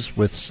businesses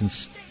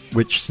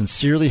which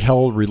sincerely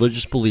held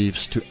religious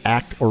beliefs to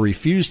act or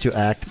refuse to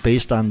act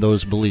based on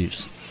those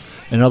beliefs.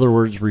 In other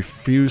words,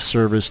 refuse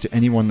service to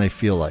anyone they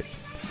feel like.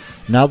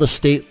 Now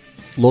the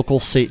local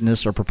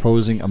Satanists are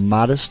proposing a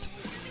modest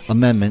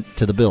amendment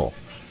to the bill.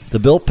 The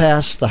bill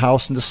passed the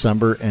House in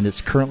December, and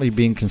it's currently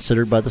being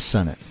considered by the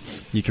Senate.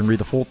 You can read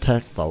the full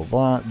text, blah, blah,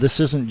 blah. This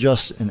isn't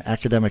just an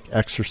academic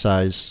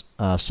exercise.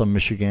 Some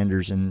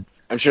Michiganders I'm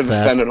sure the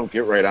Senate will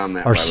get right on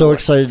that. Are so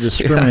excited to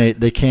discriminate,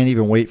 they can't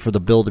even wait for the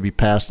bill to be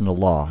passed into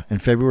law. In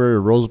February, a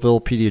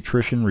Roseville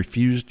pediatrician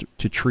refused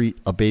to treat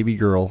a baby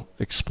girl,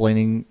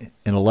 explaining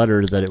in a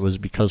letter that it was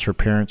because her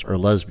parents are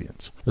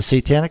lesbians. The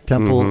Satanic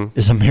Temple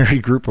is a merry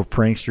group of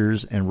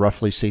pranksters and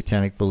roughly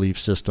satanic belief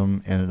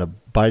system and an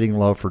abiding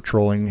love for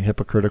trolling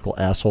hypocritical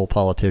asshole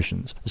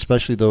politicians,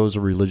 especially those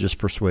of religious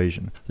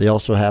persuasion. They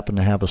also happen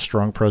to have a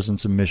strong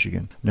presence in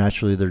Michigan.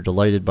 Naturally, they're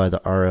delighted by the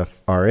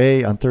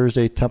RFRA. On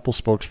Thursday, Temple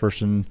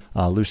spokesperson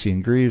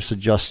Lucian Greaves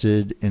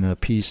suggested in a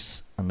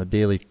piece on the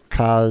Daily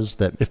Cause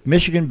that if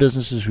Michigan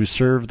businesses who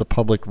serve the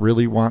public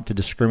really want to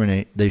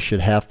discriminate, they should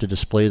have to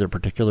display their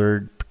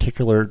particular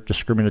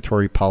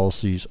discriminatory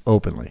policies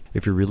openly.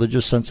 If your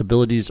religious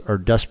sensibilities are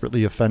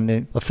desperately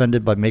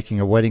offended by making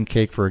a wedding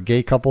cake for a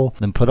gay couple,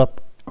 then put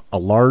up a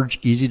large,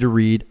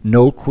 easy-to-read,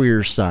 no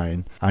queer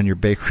sign on your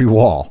bakery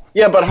wall.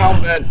 Yeah, but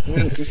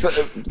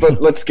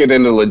but let's get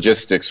into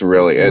logistics,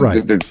 really.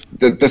 Right.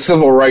 The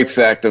Civil Rights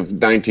Act of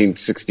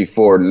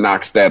 1964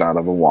 knocks that out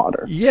of the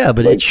water. Yeah,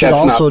 but it should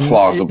also not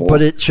plausible.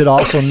 But it should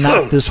also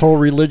knock this whole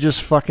religious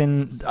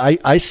fucking.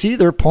 I see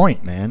their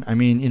point, man. I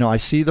mean, I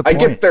see the point. I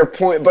get their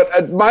point,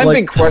 but my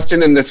big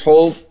question in this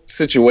whole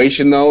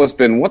situation, though, has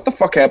been what the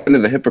fuck happened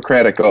to the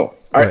Hippocratic Oath?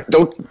 All right,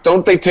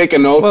 don't they take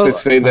an oath to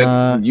say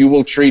that you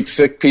will treat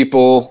sick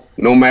people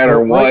no matter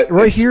what?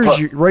 Right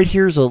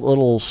here's a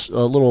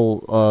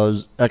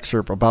little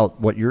excerpt about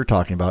what you're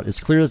talking about. It's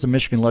clear that the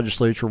Michigan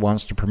legislature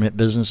wants to permit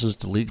businesses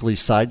to legally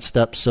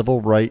sidestep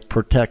civil right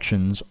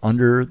protections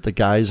under the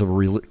guise of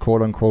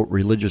quote-unquote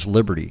religious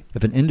liberty.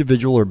 If an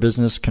individual or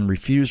business can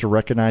refuse to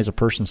recognize a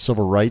person's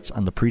civil rights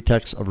on the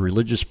pretext of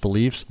religious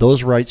beliefs,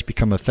 those rights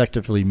become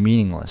effectively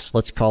meaningless.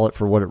 Let's call it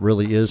for what it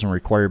really is and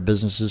require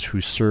businesses who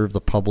serve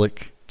the public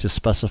to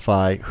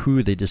specify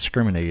who they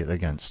discriminate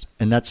against.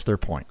 And that's their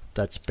point.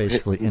 That's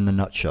basically in the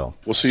nutshell.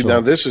 Well, see, now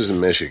this is in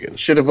Michigan.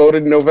 Should have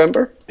voted in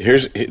November.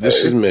 This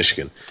is in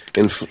Michigan.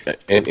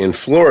 In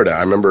Florida,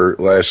 I remember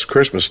last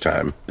Christmas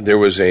time, there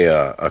was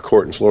a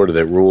court in Florida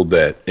that ruled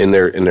that in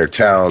their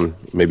town,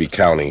 maybe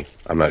county,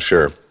 I'm not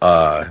sure,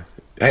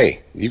 hey,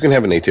 you can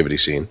have a nativity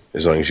scene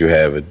as long as you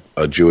have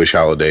a Jewish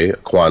holiday, a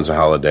Kwanzaa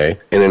holiday,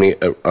 and any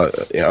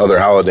other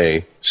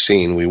holiday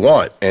scene we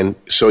want. And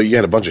so you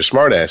had a bunch of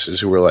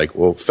smartasses who were like,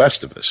 well,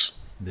 Festivus.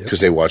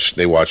 Because they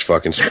watched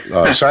fucking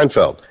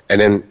Seinfeld,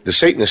 and then the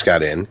Satanists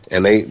got in,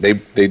 and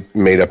they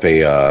made up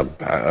a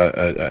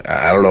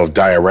I don't know if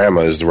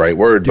diorama is the right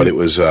word, but it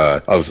was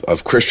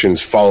of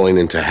Christians falling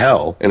into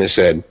hell, and it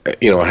said,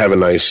 have a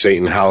nice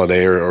Satan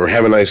holiday or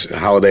have a nice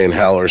holiday in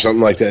hell or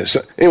something like that.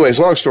 So, anyways,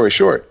 long story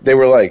short, they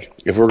were like,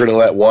 if we're going to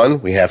let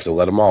one, we have to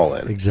let them all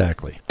in.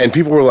 Exactly. And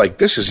people were like,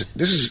 this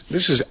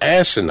is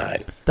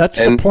asinine. That's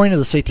the point of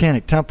the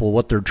Satanic Temple.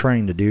 What they're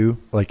trying to do.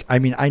 Like, I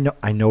mean, I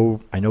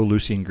know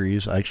Lucian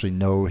Greaves. I actually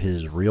know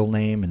his real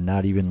name and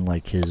not even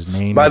like his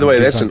name. By the way,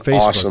 that's an Facebook.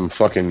 Awesome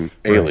fucking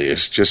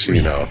alias, just so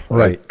you know.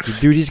 Right.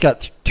 Dude, he's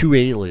got 2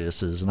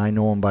 aliases, and I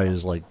know him by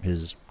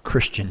his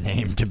Christian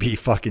name to be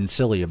fucking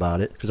silly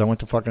about it because I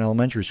went to fucking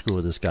elementary school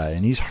with this guy,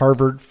 and he's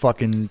Harvard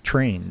fucking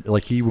trained.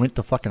 Like, he went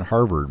to fucking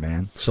Harvard,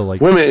 man. So,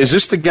 like, wait a minute, is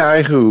this the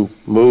guy who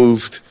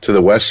moved to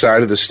the west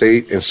side of the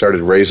state and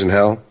started raising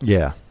hell?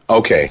 Yeah.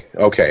 Okay.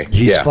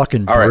 He's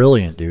fucking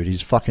brilliant, dude.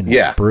 He's fucking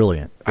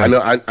brilliant.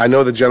 I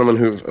know the gentleman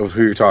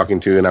who you're talking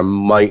to, and I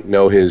might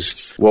know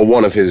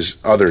one of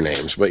his other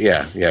names. But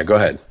yeah, go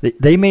ahead.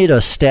 They made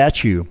a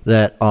statue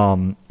that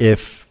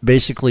if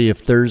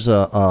there's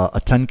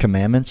a 10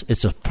 Commandments,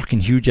 it's a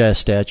fucking huge ass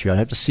statue. I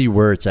have to see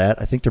where it's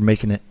at. I think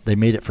they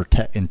made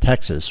it in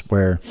Texas,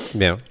 where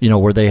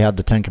where they have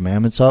the 10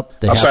 Commandments up.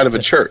 Outside of a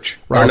church,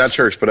 or not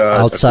church, but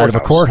outside of a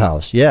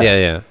courthouse.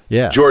 Yeah.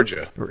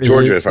 Georgia,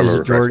 if I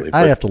remember correctly.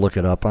 I have to look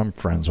it up. I'm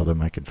friends with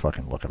him. I could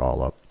fucking look it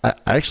all up. I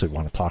actually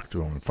want to talk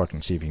to him and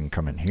fucking see if he can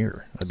come in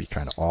here. That'd be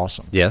kind of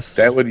awesome. Yes,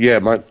 that would. Yeah,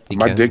 my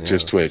dick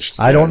just twitched.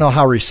 I don't know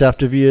how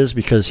receptive he is,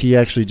 because he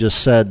actually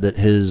just said that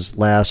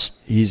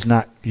he's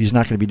not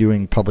going to be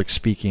doing public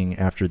speaking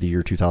after the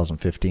year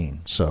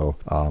 2015. So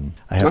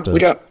I have to. We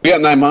got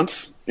 9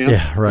 months.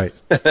 Yeah, right.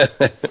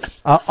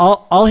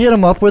 I'll hit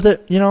him up with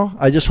it.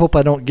 I just hope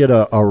I don't get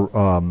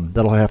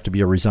that'll have to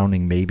be a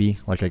resounding maybe,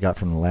 like I got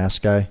from the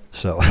last guy.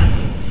 So.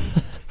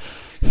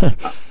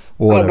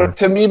 Whatever. But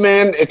to me,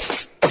 man,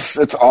 it's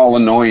all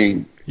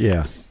annoying.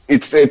 Yeah.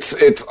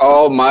 It's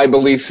all, my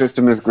belief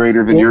system is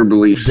greater than your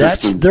belief system.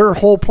 That's their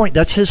whole point.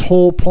 That's his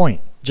whole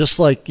point. Just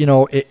like,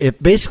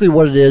 it basically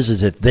what it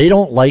is if they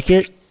don't like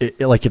it,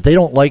 like if they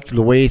don't like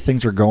the way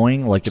things are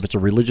going, like if it's a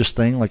religious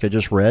thing, like I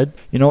just read,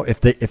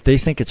 if they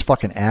think it's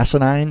fucking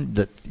asinine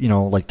that,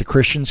 like the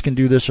Christians can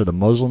do this or the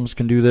Muslims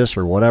can do this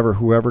or whatever,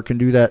 whoever can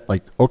do that,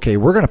 like, okay,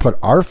 we're going to put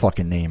our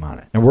fucking name on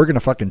it and we're going to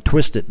fucking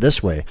twist it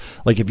this way.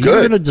 Like if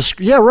you're going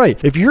to,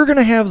 if you're going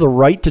to have the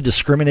right to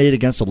discriminate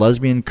against a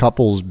lesbian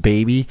couple's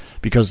baby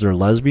because they're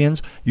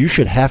lesbians, you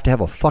should have to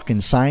have a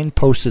fucking sign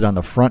posted on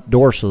the front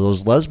door so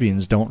those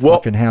lesbians don't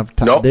fucking have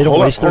time. They don't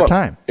waste their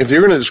time. If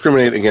you're going to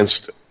discriminate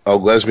against a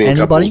lesbian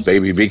couple's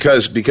baby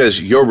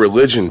because your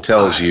religion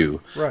tells you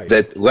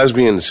that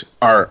lesbians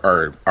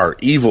are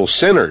evil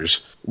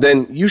sinners,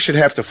 then you should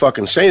have to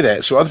fucking say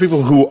that. So other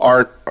people who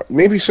aren't,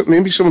 maybe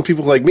some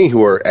people like me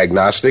who are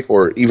agnostic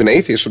or even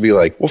atheists will be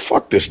like, well,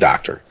 fuck this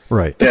doctor.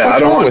 Right. Yeah, I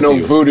don't want no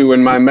voodoo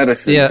in my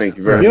medicine. Yeah. Thank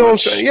you very much. You know what I'm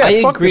saying?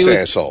 Yeah, fuck this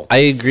asshole. I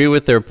agree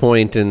with their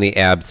point in the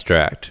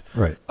abstract.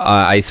 Right.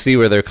 I see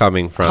where they're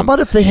coming from. How about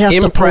if they have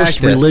to post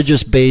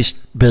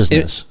religious-based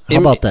business? How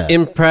about that?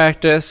 In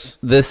practice,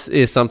 this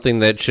is something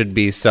that should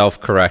be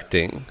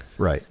self-correcting.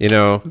 Right.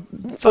 Well,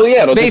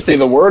 yeah, it'll just be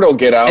the word will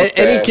get out.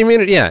 Any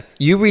community,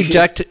 you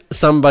reject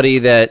somebody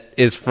that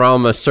is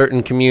from a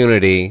certain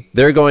community,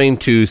 they're going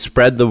to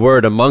spread the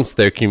word amongst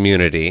their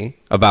community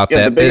about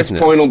that business. The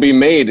biggest point will be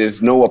made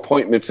is no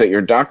appointments at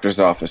your doctor's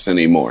office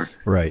anymore.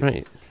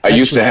 Right. I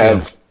used to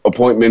have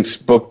appointments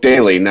booked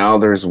daily. Now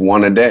there's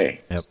one a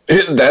day. Yep.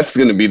 That's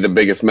going to be the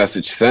biggest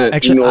message sent.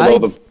 Actually,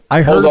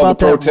 I heard all about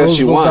the protests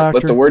you want. Doctor.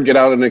 Let the word get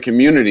out in the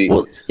community.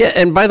 Well, yeah,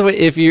 and by the way,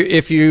 if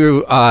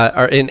you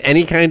are in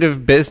any kind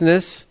of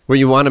business where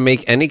you want to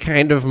make any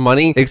kind of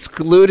money,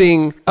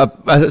 excluding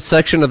a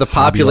section of the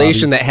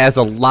population that has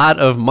a lot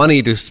of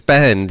money to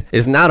spend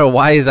is not a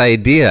wise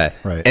idea.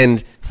 Right.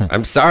 And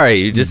I'm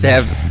sorry, you just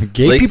have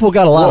gay people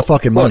got a lot of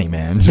fucking money,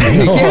 man.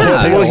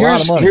 Well,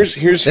 here's how I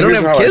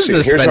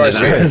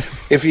see it.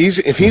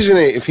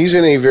 If he's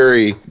in a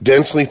very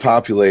densely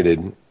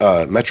populated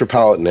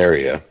metropolitan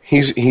area,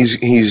 he's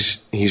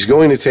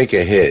going to take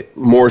a hit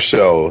more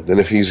so than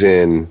if he's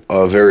in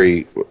a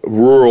very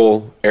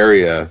rural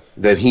area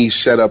that he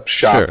set up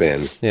shop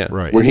in. Yeah.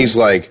 Right. Where he's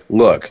like,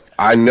 look,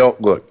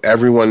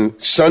 everyone,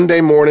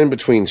 Sunday morning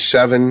between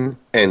 7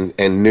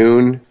 and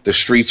noon, the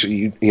streets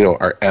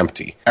are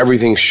empty.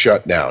 Everything's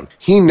shut down.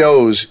 He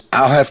knows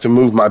I'll have to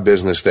move my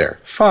business there.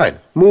 Fine.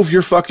 Move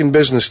your fucking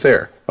business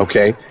there.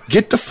 Okay?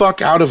 Get the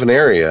fuck out of an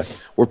area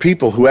where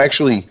people who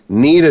actually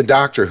need a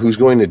doctor who's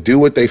going to do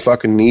what they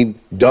fucking need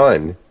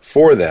done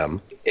for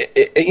them,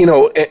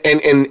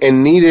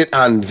 and need it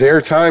on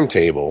their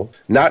timetable,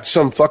 not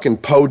some fucking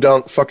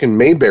podunk fucking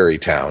Mayberry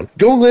town.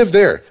 Go live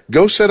there.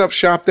 Go set up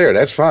shop there.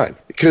 That's fine.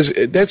 Because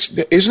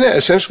isn't that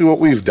essentially what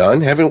we've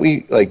done? Haven't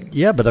we?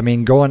 Yeah, but I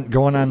mean, going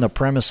on the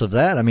premise of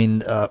that, I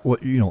mean,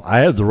 I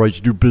have the right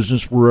to do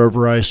business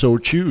wherever I so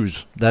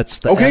choose. That's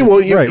the okay.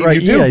 Well, you do,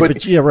 yeah, but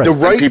the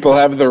right people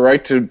have the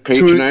right to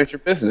patronize your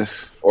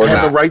business, or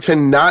have the right to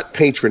not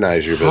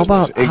patronize your business.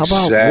 How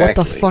about what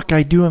the fuck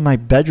I do in my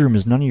bedroom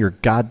is none of your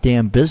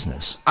goddamn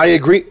business? I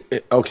agree.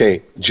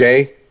 Okay,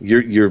 Jay.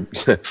 You're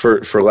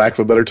for lack of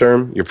a better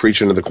term, you're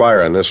preaching to the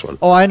choir on this one.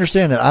 Oh, I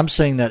understand that. I'm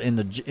saying that in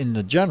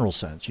the general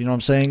sense. You know what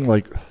I'm saying?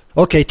 Like,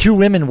 okay, two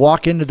women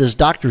walk into this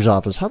doctor's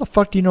office. How the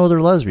fuck do you know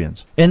they're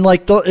lesbians? And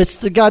it's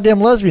the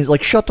goddamn lesbians.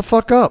 Like, shut the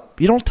fuck up.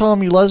 You don't tell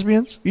them you're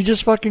lesbians. You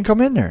just fucking come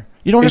in there.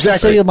 You don't have to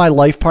say my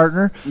life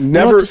partner. You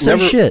don't have to say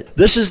shit.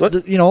 This is,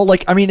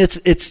 I mean,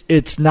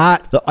 it's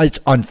not, it's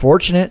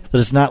unfortunate that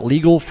it's not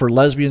legal for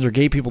lesbians or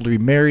gay people to be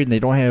married and they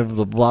don't have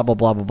the blah, blah,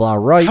 blah, blah, blah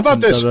rights. How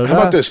about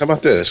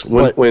this?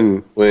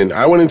 When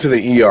I went into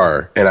the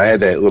ER and I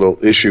had that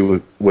little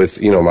issue with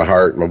my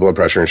heart, my blood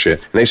pressure and shit,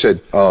 and they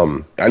said,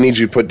 I need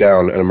you to put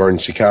down an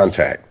emergency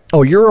contact.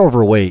 Oh, you're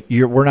overweight.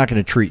 We're not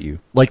going to treat you.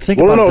 Like, think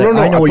about that. No.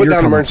 I put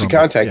down emergency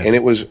contact, and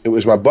it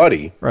was my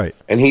buddy. Right.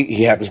 And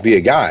he happens to be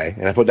a guy,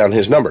 and I put down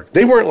his number.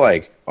 They weren't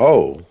like,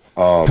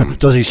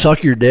 does he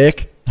suck your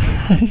dick?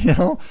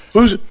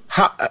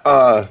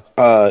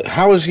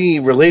 How is he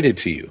related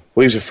to you?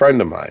 Well, he's a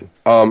friend of mine.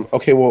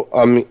 Okay,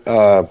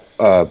 well,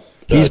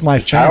 he's my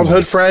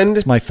childhood friend.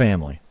 It's my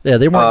family. Yeah,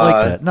 they weren't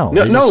like that.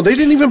 No, they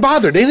didn't even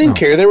bother. They didn't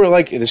care. They were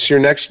like, "This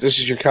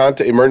is your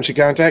contact, emergency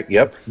contact."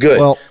 Yep, good.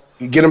 Well,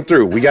 get him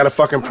through. We got a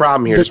fucking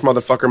problem here. This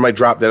motherfucker might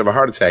drop dead of a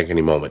heart attack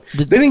any moment.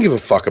 They didn't give a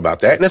fuck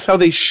about that, and that's how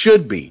they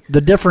should be. The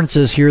difference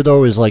is here,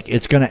 though, is like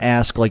it's going to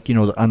ask, like,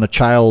 on the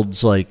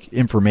child's like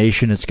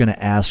information, it's going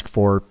to ask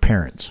for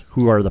parents.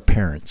 Who are the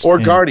parents? Or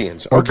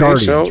guardians. Or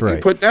guardians, so right.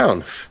 You put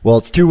down. Well,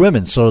 it's two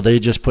women, so they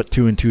just put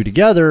 2 and 2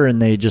 together, and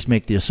they just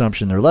make the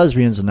assumption they're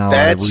lesbians, and now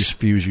I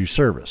refuse you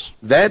service.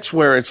 That's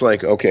where it's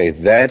like, okay,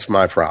 that's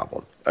my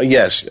problem.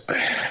 Yes.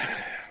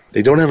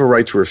 They don't have a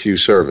right to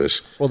refuse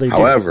service. Well, they do.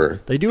 However,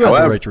 they do have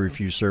the right to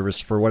refuse service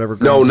for whatever.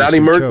 No, not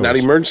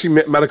emergency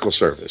medical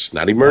service.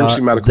 Not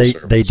emergency medical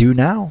service. They do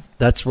now.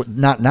 That's what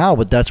not now,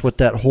 but that's what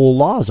that whole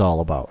law is all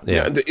about.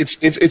 Yeah,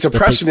 it's a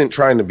precedent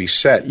trying to be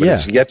set, but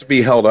it's yet to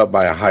be held up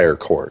by a higher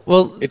court.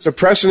 Well, it's a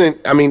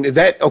precedent. I mean,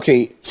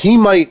 he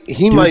might.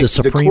 The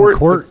Supreme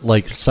Court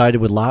like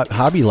sided with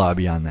Hobby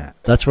Lobby on that.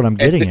 That's what I'm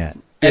getting at.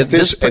 At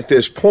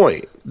this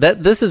point.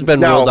 That this has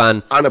been ruled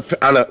on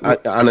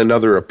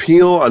another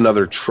appeal,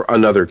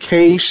 another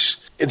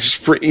case.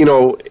 It's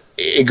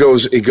it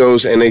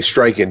goes and they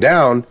strike it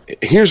down.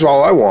 Here's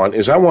all I want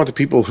is I want the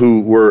people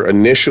who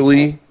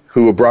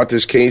brought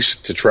this case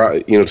to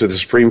to the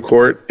Supreme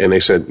Court, and they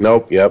said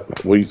nope,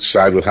 yep, we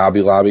side with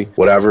Hobby Lobby,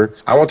 whatever.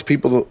 I want the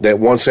people that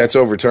once that's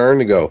overturned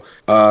to go,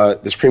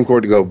 the Supreme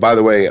Court to go, by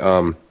the way,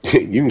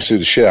 you can sue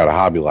the shit out of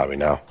Hobby Lobby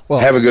now. Well,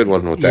 have a good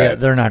one with that. Yeah,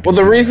 they're not. Well,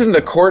 the reason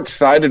the court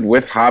sided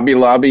with Hobby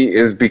Lobby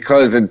is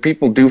because, and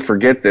people do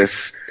forget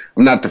this,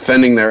 I'm not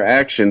defending their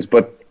actions,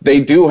 but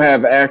they do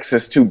have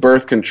access to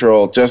birth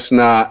control, just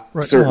not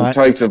certain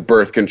types of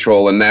birth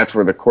control, and that's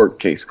where the court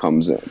case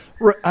comes in.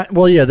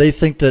 Well, yeah, they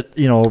think that,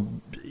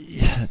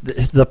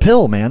 the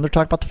pill, man. They're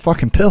talking about the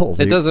fucking pills.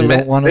 It doesn't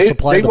matter. They don't want to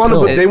supply the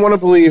pill. They want to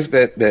believe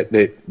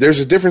that there's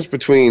a difference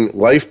between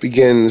life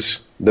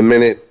begins the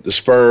minute the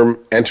sperm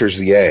enters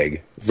the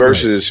egg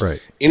versus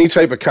any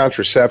type of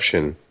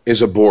contraception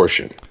is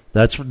abortion.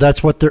 That's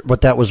what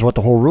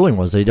the whole ruling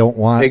was. They don't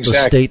want the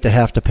state to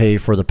have to pay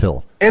for the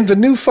pill. And the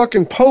new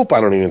fucking Pope,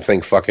 I don't even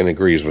think fucking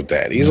agrees with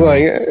that. He's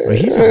like,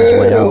 he's on his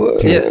way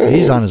out. Yeah,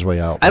 he's on his way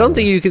out. I don't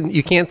think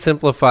you can't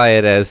simplify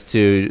it as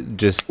to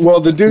just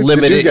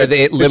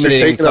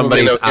limiting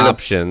somebody's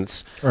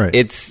options. Right.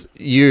 It's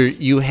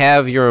you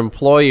have your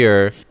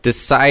employer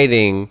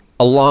deciding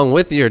along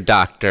with your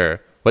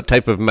doctor what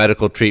type of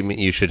medical treatment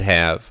you should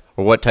have.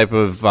 Or what type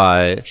of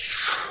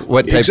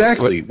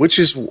which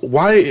is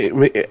why is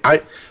it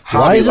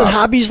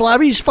Hobby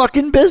Lobby's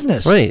fucking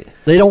business? Right.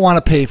 They don't want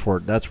to pay for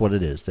it. That's what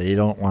it is. They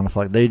don't want to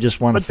fuck. They just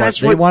want to fuck.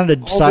 They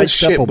wanted to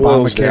sidestep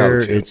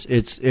Obamacare.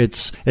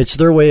 It's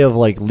their way of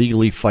like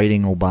legally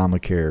fighting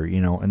Obamacare,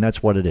 and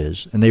that's what it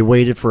is. And they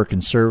waited for a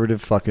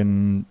conservative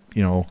fucking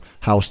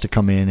House to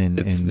come in and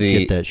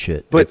get that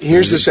shit. But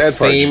here's the sad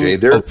part, Jay.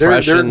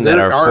 Oppression that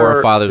our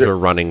forefathers were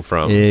running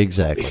from.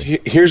 Exactly.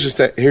 Here's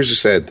the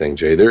sad thing,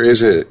 Jay. There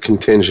is a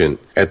contingent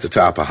at the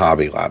top of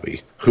Hobby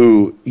Lobby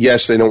who,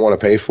 yes, they don't want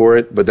to pay for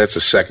it, but that's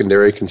a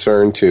secondary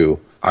concern too.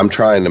 I'm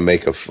trying to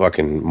make a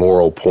fucking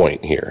moral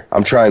point here.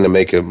 I'm trying to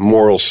make a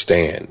moral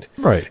stand.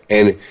 Right.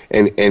 And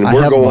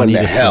we're going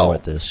to hell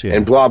at this,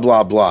 and blah,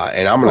 blah, blah.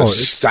 And I'm going to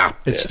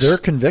stop this. It's their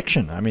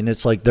conviction. I mean,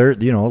 it's like they're,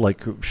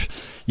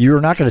 you're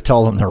not going to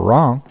tell them they're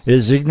wrong.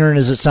 As ignorant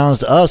as it sounds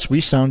to us,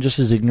 we sound just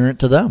as ignorant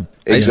to them.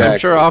 Exactly. I'm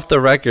sure off the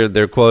record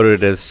they're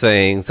quoted as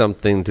saying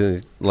something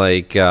to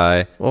like,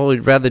 well,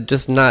 we'd rather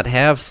just not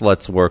have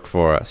sluts work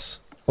for us.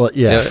 Well,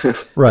 yeah,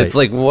 right. It's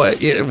like what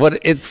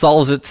it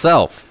solves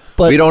itself.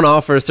 But we don't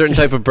offer a certain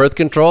type of birth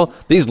control.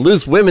 These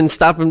loose women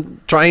stop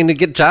them trying to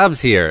get jobs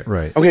here.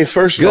 Right. Okay.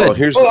 First of all,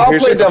 I'll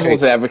play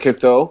devil's advocate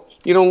though.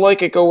 You don't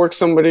like it, go work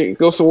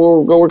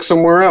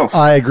somewhere else.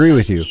 I agree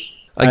with you.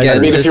 Again, I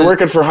mean, if you're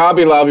working for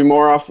Hobby Lobby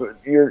more often,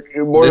 you're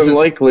more than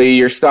likely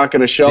you're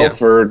stocking a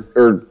shelf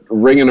or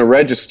ringing a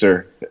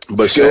register.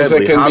 But skills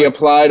that can be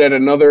applied at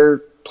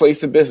another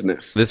place of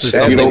business. This is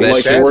something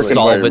that should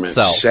solve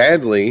itself.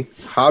 Sadly,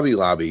 Hobby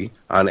Lobby,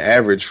 on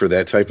average, for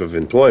that type of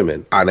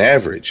employment, on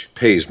average,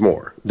 pays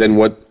more than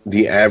what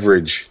the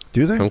average.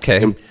 Do they?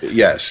 Okay.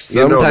 Yes.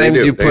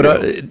 Sometimes you put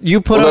up.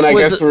 Then I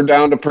guess we're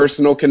down to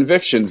personal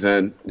convictions.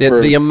 Then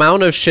the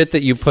amount of shit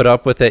that you put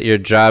up with at your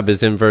job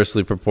is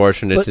inversely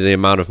proportionate to the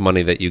amount of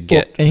money that you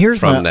get. And here's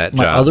from that job.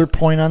 My other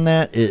point on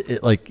that.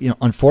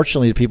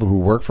 Unfortunately, the people who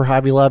work for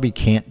Hobby Lobby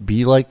can't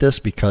be like this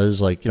because,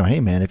 hey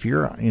man, if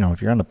you're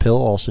on the pill,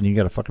 all of a sudden you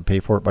got to fucking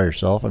pay for it by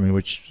yourself. I mean,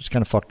 which is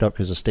kind of fucked up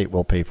because the state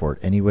will pay for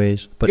it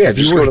anyways. But yeah,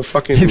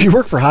 if you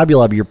work for Hobby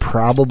Lobby, you're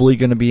probably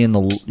going to be in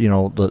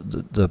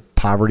the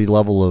poverty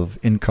level of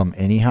income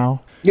anyhow.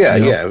 Yeah.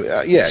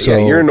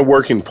 You're in the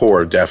working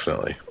poor,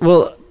 definitely.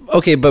 Well,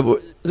 okay,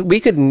 but we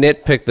could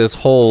nitpick this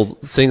whole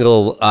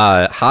single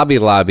Hobby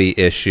Lobby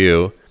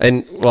issue,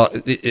 and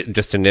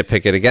just to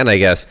nitpick it again, I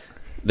guess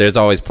there's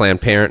always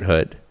Planned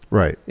Parenthood.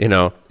 Right.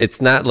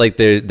 It's not like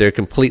they're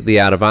completely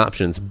out of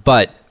options,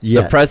 but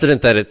the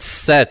precedent that it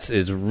sets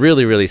is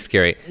really, really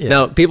scary. Yeah.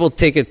 Now, people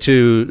take it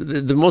to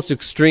the most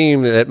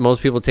extreme that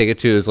most people take it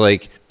to is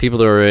like people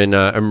that are in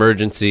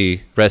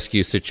emergency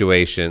rescue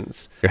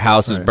situations. Your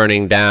house is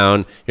burning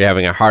down, you're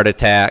having a heart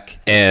attack,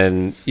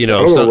 and I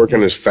don't want to work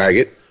on this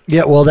faggot.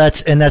 Yeah, well,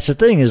 that's the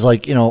thing is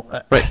like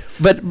right,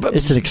 but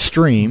it's an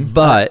extreme.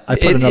 But I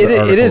put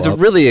it is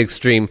really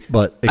extreme.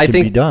 But it can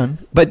be done.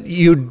 But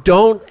you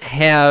don't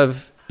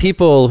have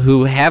people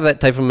who have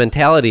that type of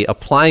mentality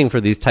applying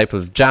for these type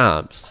of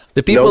jobs.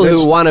 The people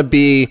who want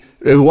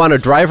to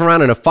drive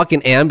around in a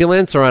fucking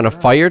ambulance or on a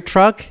fire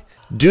truck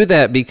do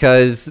that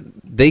because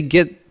they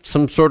get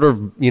some sort of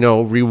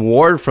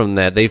reward from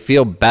that. They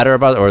feel better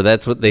about it, or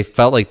that's what they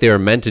felt like they were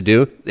meant to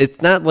do.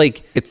 It's not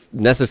like it's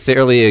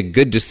necessarily a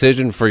good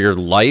decision for your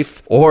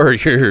life or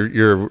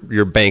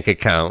your bank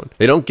account.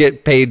 They don't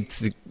get paid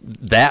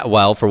that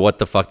well for what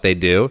the fuck they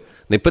do.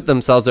 They put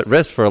themselves at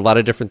risk for a lot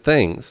of different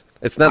things.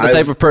 It's not the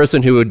type of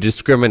person who would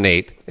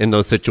discriminate in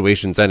those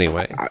situations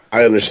anyway.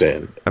 I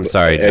understand. I'm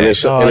sorry, and as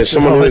someone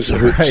who has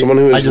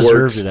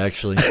worked, it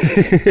actually.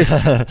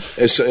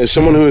 as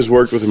someone who has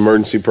worked with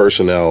emergency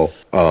personnel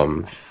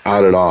on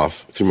and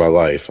off through my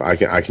life, I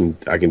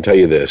can tell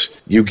you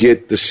this: you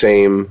get the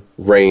same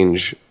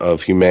range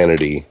of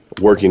humanity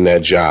working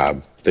that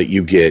job that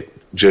you get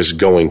just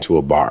going to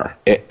a bar.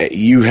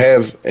 You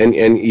have,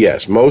 and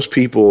yes, most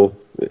people.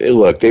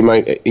 Look, they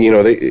might,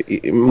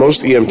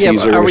 most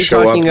EMTs are going to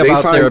show up.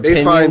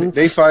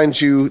 They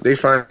find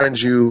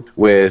you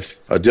with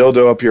a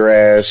dildo up your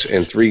ass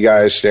and 3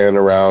 guys standing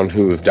around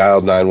who have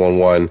dialed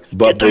 911,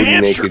 butt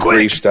booty naked,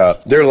 greased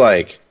up. They're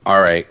like,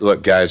 all right,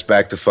 look, guys,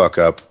 back the fuck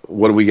up.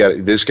 What do we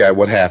got? This guy,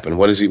 what happened?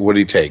 What did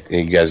he take?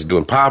 You guys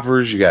doing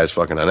poppers? You guys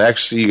fucking on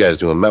ecstasy? You guys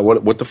doing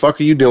what the fuck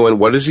are you doing?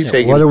 What is he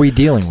taking? What are we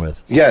dealing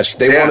with? Yes,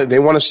 they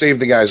want to save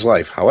the guy's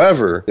life.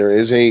 However, there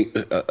is a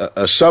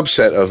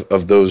subset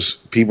of those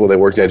people that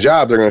work that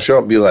job. They're going to show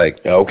up and be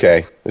like,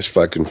 okay, this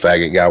fucking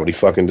faggot got what he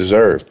fucking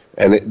deserved.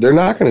 And they're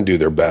not going to do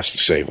their best to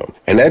save him.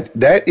 And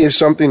that is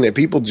something that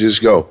people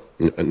just go,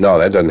 no,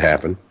 that doesn't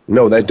happen.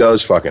 No, that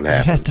does fucking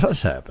happen. Yeah, it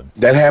does happen.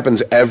 That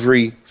happens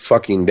every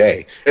fucking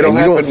day. It'll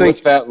happen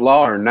with that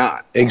law or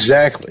not.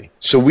 Exactly.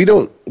 So we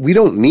don't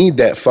need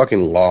that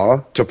fucking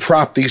law to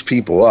prop these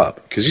people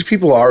up, because these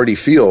people already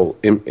feel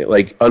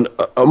like an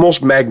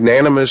almost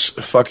magnanimous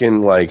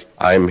fucking like,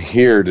 I'm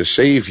here to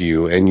save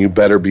you and you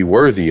better be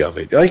worthy of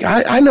it. Like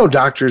I know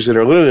doctors that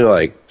are literally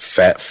like,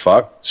 fat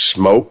fuck,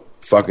 smoke,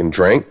 fucking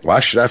drink. Why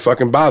should I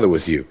fucking bother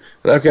with you?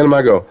 And I look at him,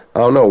 I go, I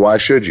don't know. Why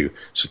should you?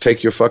 So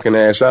take your fucking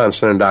ass on,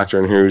 send a doctor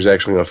in here who's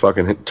actually going to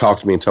fucking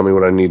talk to me and tell me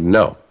what I need to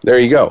know. There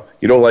you go.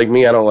 You don't like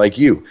me, I don't like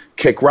you.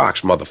 Kick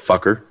rocks,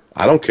 motherfucker.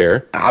 I don't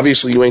care.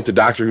 Obviously, you ain't the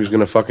doctor who's going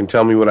to fucking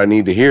tell me what I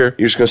need to hear.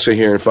 You're just going to sit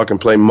here and fucking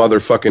play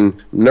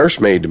motherfucking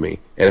nursemaid to me.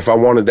 And if I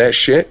wanted that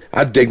shit,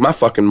 I'd dig my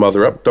fucking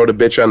mother up, throw the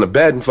bitch on the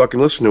bed, and fucking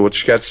listen to what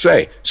she got to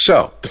say.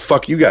 So, the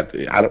fuck you got?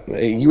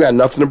 You got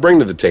nothing to bring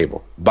to the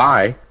table.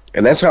 Bye.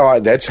 And that's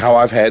how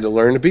I've had to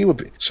learn to be with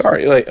people.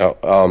 Sorry, I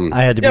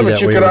had to be that way. Yeah, but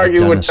you could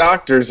argue with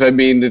doctors. I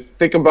mean,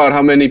 think about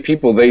how many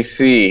people they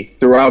see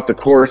throughout the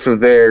course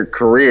of their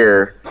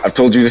career. I've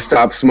told you to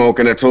stop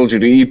smoking. I told you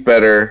to eat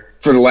better.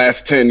 For the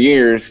last 10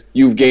 years,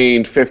 you've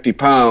gained 50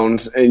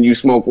 pounds, and you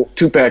smoke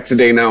 2 packs a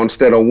day now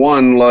instead of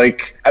 1.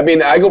 Like, I mean,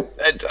 by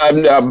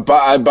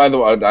the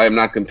way, I am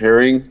not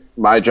comparing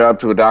my job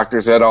to a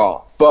doctor's at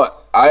all, but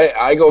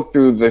I go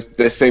through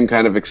this same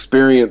kind of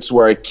experience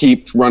where I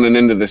keep running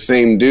into the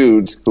same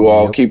dudes who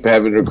all keep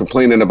having or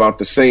complaining about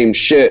the same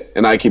shit,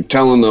 and I keep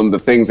telling them the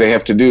things they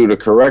have to do to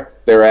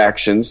correct their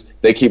actions.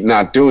 They keep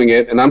not doing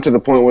it, and I'm to the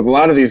point with a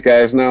lot of these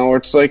guys now where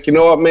it's like, you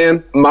know what,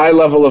 man? My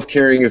level of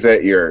caring is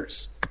at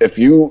yours. If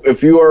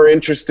you are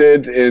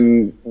interested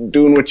in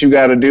doing what you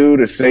got to do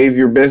to save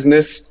your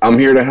business, I'm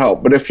here to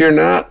help. But if you're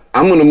not,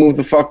 I'm going to move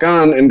the fuck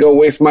on and go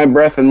waste my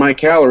breath and my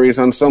calories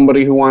on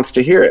somebody who wants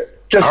to hear it.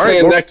 Just all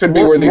saying, that could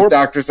be where these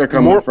doctors are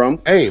coming from.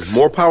 Hey,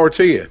 more power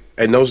to you.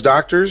 And those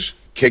doctors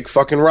kick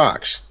fucking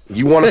rocks.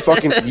 You want to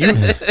fucking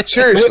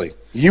seriously.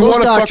 Those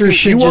doctors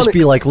should just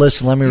be like,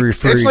 listen, let me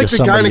refer you to somebody else. It's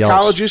like the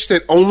gynecologist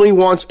that only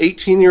wants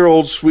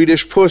 18-year-old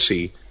Swedish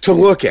pussy to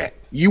look at.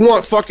 You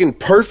want fucking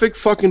perfect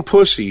fucking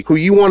pussy who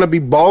you want to be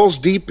balls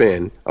deep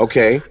in,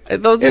 okay?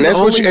 And you're a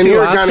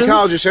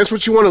gynecologist. That's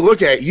what you want to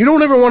look at. You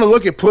don't ever want to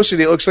look at pussy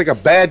that looks like a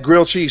bad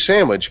grilled cheese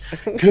sandwich.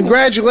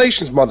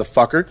 Congratulations,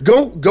 motherfucker.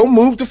 Go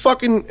move to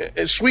fucking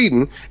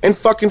Sweden and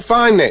fucking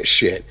find that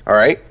shit, all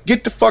right?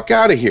 Get the fuck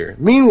out of here.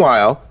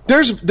 Meanwhile,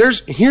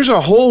 here's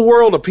a whole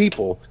world of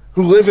people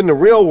who live in the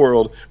real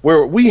world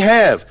where we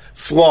have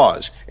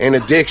flaws and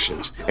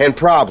addictions and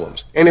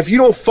problems. And if you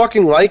don't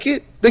fucking like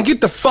it, then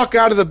get the fuck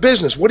out of the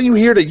business. What are you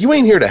here to? You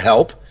ain't here to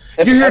help.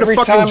 You're here to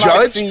fucking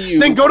judge?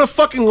 Then go to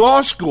fucking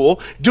law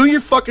school, do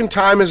your fucking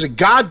time as a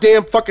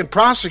goddamn fucking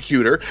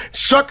prosecutor,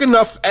 suck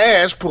enough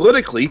ass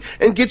politically,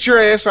 and get your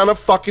ass on a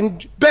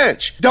fucking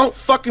bench. Don't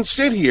fucking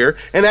sit here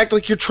and act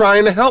like you're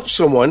trying to help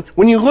someone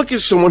when you look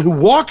at someone who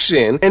walks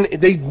in and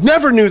they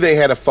never knew they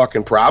had a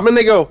fucking problem, and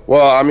they go,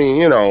 well, I mean,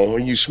 you know,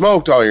 you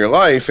smoked all your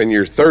life and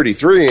you're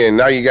 33 and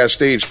now you got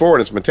stage 4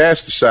 and it's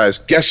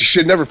metastasized. Guess you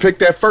should never pick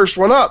that first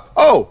one up.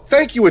 Oh,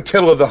 thank you,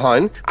 Attila the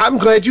Hun. I'm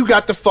glad you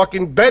got the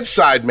fucking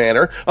bedside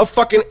manner of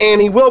fucking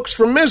Annie Wilkes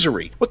from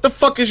Misery. What the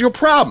fuck is your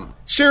problem?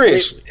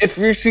 Seriously. If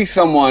you see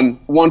someone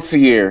once a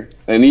year,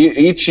 and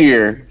each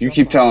year you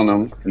keep telling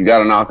them you got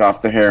to knock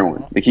off the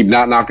heroin, they keep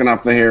not knocking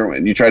off the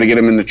heroin. You try to get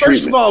them in the treatment.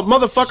 First of all,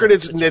 motherfucker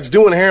that's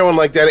doing heroin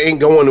like that ain't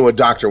going to a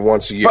doctor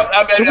once a year.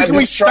 But, so can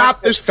we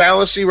stop this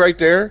fallacy right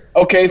there?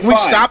 Okay, Can we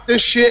stop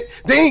this shit?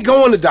 They ain't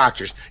going to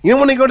doctors. You know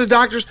when they go to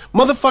doctors?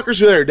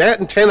 Motherfuckers are that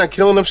intent on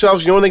killing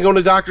themselves. You know when they go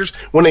to doctors?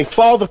 When they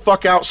fall the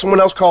fuck out, someone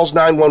else calls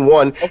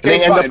 911, and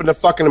they end up in a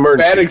fucking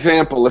emergency. Bad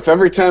example. If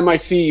every time I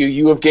see you,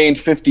 you have gained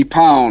 50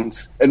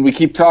 pounds, and we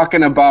keep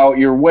talking about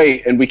your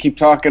weight, and we keep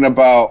talking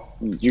about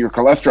your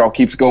cholesterol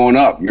keeps going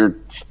up, your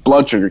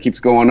blood sugar keeps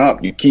going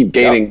up, you keep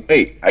gaining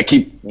weight. I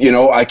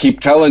keep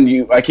telling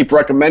you, I keep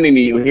recommending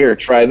to you, here,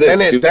 try this.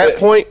 And at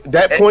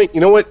that point,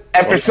 you know what?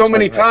 After so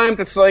many times,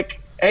 it's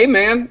like, hey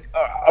man,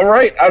 all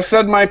right, I've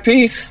said my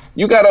piece.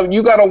 You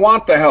gotta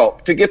want the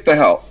help to get the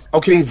help.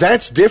 Okay,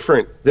 that's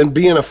different than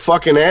being a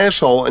fucking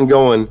asshole and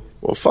going,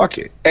 well, fuck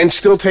it, and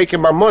still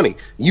taking my money.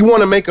 You want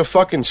to make a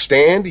fucking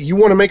stand? You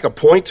want to make a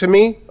point to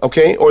me,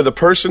 okay, or the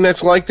person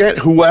that's like that,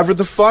 whoever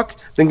the fuck,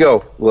 then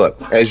go, look,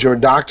 as your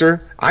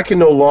doctor, I can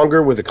no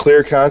longer, with a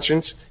clear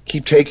conscience,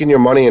 keep taking your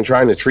money and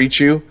trying to treat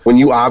you when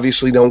you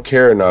obviously don't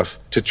care enough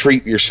to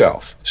treat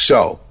yourself.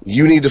 So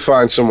you need to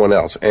find someone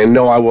else. And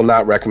no, I will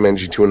not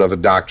recommend you to another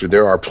doctor.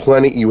 There are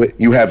plenty.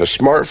 You have a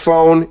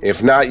smartphone.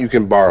 If not, you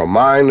can borrow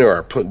mine.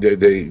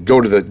 They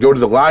go to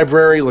the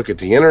library, look at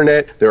the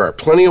internet. There are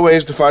plenty of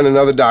ways to find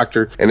another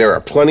doctor, and there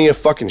are plenty of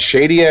fucking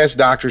shady ass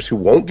doctors who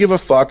won't give a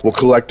fuck, will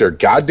collect their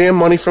goddamn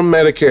money from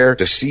Medicare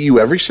to see you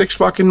every 6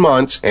 fucking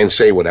months and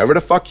say whatever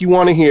the fuck you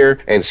want to hear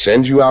and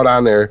send you out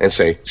on there and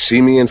say,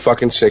 see me in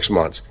fucking 6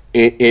 months.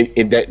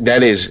 That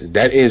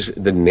is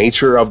the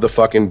nature of the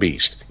fucking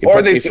beast.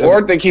 Or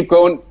they keep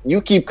going.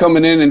 You keep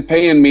coming in and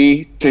paying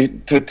me to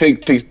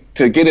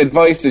get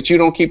advice that you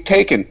don't keep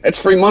taking. It's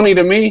free money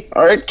to me.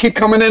 All right, keep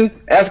coming in,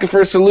 asking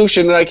for a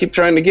solution that I keep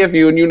trying to give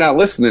you, and you're not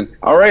listening.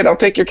 All right, I'll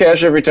take your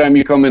cash every time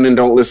you come in and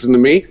don't listen to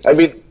me. I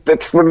mean,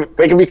 that's what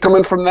they can be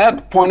coming from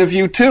that point of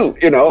view too.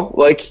 You know,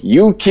 like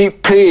you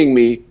keep paying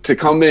me to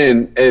come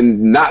in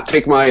and not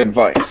take my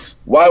advice.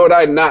 Why would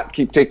I not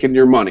keep taking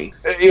your money?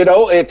 You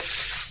know,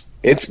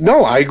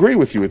 no, I agree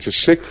with you. It's a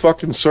sick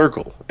fucking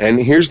circle. And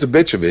here's the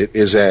bitch of it,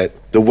 is that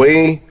the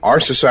way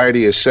our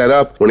society is set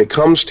up when it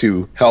comes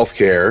to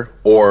healthcare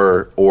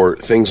or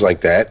things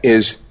like that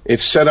is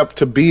it's set up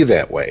to be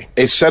that way.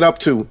 It's set up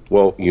to,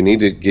 well, you need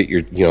to get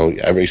your,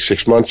 every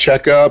 6 month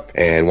checkup.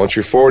 And once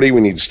you're 40,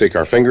 we need to stick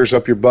our fingers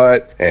up your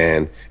butt.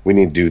 And we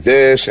need to do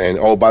this. And,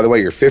 oh, by the way,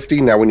 you're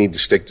 50. Now we need to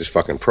stick this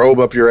fucking probe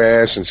up your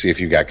ass and see if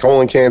you got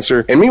colon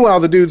cancer. And meanwhile,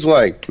 the dude's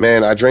like,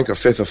 man, I drink a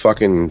fifth of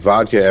fucking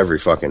vodka every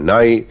fucking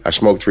night. I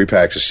smoke 3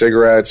 packs of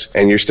cigarettes.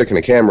 And you're sticking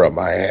a camera up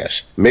my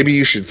ass. Maybe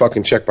you should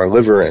fucking check my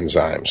liver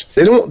enzymes.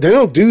 They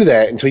don't do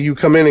that until you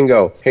come in and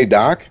go, hey,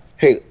 doc.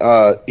 Hey,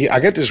 I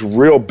got this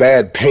real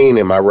bad pain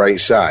in my right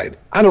side.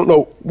 I don't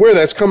know where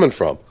that's coming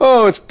from.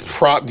 Oh,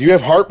 do you have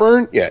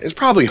heartburn? Yeah, it's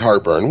probably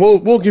heartburn.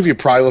 We'll give you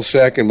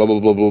Prilosec and blah, blah,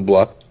 blah, blah,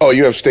 blah. Oh,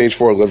 you have stage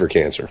 4 liver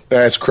cancer.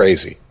 That's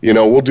crazy.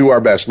 We'll do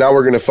our best. Now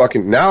we're going to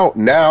fucking,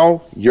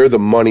 now you're the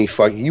money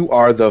you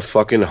are the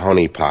fucking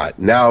honeypot.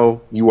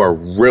 Now you are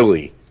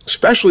really,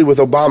 especially with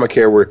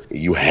Obamacare where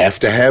you have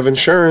to have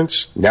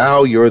insurance.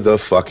 Now you're the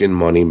fucking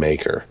money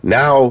maker.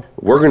 Now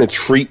we're going to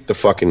treat the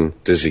fucking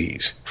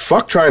disease.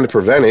 Fuck trying to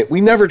prevent it.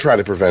 We never try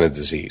to prevent a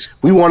disease.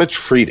 We want to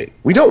treat it.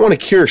 We don't want to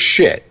cure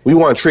shit. We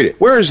want to treat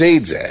it. Where is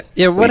AIDS at?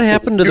 Yeah, what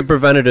happened to the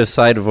preventative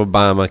side of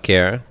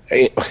Obamacare?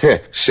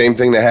 Same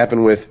thing that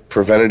happened with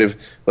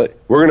preventative. We're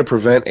going to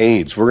prevent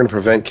AIDS. We're going to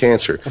prevent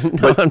cancer.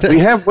 But we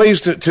have ways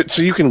to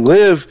so you can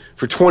live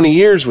for 20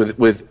 years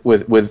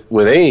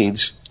with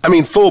AIDS. I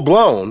mean, full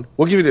blown.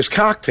 We'll give you this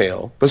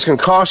cocktail, but it's going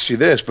to cost you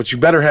this. But you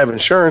better have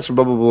insurance and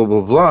blah blah blah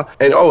blah blah.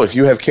 And if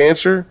you have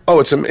cancer,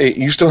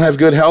 you still have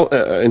good health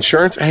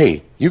insurance.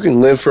 Hey, you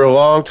can live for a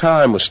long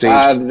time with stage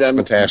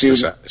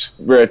metastasize.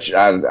 Rich,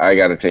 I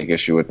got to take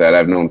issue with that.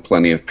 I've known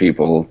plenty of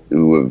people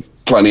who have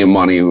plenty of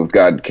money who have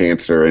got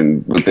cancer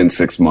and within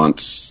 6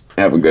 months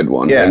have a good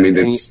one. Yeah, I mean,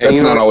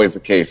 that's not always the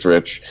case,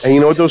 Rich. And you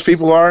know what those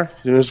people are?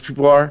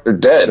 They're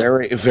dead.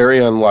 Very, very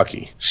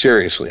unlucky.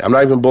 Seriously. I'm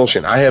not even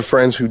bullshitting. I have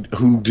friends who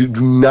do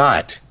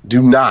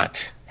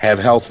not have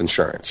health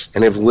insurance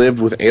and have lived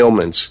with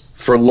ailments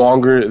for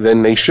longer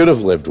than they should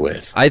have lived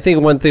with. I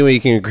think one thing we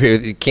can agree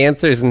with,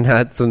 cancer is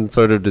not some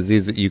sort of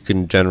disease that you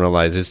can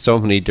generalize. There's so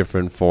many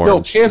different forms.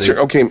 No, cancer,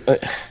 okay,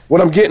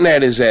 what I'm getting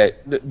at is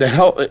that the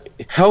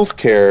health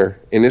care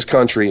in this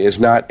country is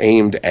not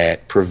aimed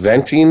at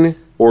preventing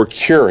or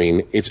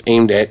curing. It's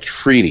aimed at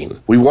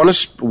treating.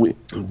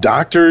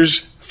 Doctors,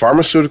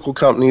 pharmaceutical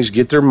companies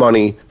get their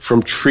money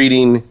from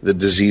treating the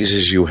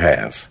diseases you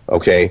have,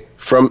 okay?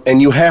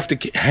 And you have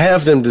to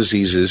have them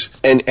diseases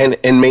and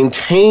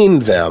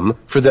maintain them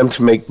for them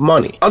to make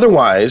money.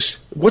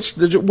 Otherwise, what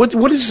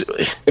is...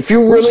 If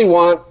you really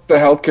want the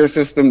healthcare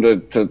system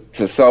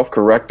to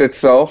self-correct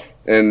itself,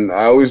 and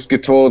I always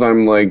get told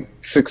I'm like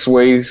 6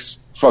 ways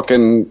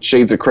fucking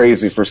shades of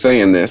crazy for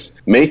saying this,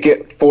 make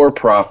it for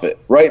profit.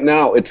 Right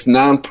now, it's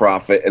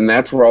non-profit, and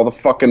that's where all the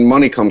fucking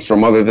money comes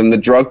from, other than the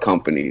drug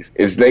companies.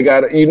 Is they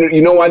got, you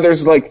know why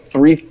there's like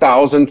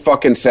 3,000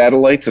 fucking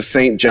satellites of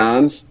St.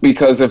 John's?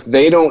 Because if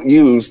they don't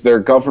use their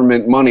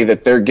government money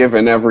that they're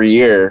given every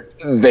year,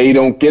 they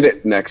don't get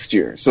it next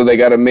year. So they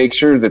got to make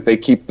sure that they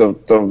keep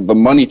the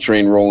money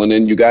train rolling,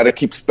 and you got to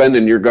keep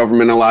spending your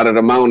government allotted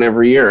amount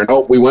every year.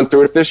 And we went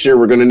through it this year,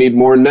 we're going to need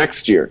more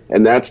next year.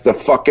 And that's the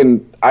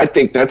fucking, I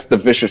think that's the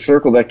vicious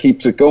circle that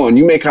keeps it going.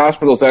 You make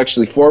hospitals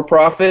actually for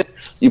profit.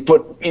 You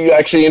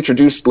actually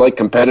introduce like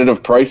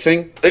competitive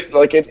pricing.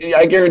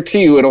 I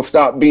guarantee you, it'll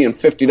stop being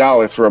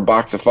 $50 for a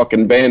box of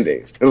fucking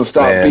Band-Aids. It'll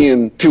stop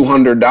being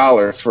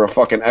 $200 for a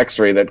fucking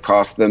X-ray that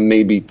costs them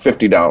maybe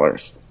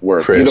 $50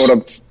 worth. Chris, you know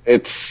what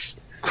it's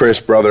Chris,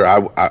 brother.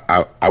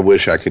 I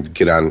wish I could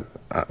get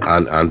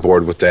on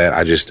board with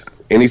that.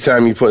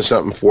 Anytime you put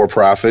something for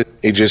profit,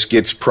 it just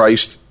gets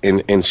priced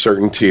in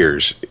certain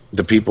tiers.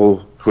 The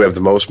people who have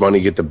the most money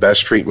get the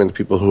best treatment.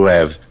 People who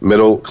have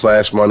middle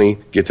class money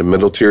get the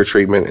middle tier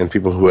treatment, and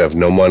people who have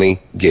no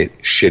money get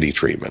shitty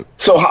treatment.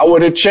 So how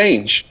would it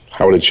change?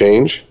 How would it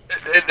change?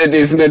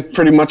 Isn't it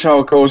pretty much how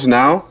it goes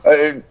now?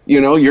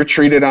 You're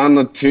treated on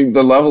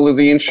the level of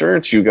the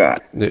insurance you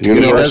got.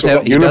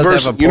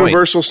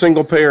 Universal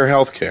single payer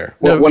health care.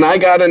 Well, when I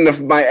got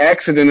into my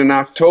accident in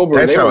October,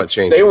 it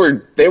changes.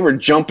 They were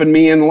jumping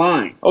me in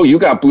line. Oh, you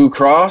got Blue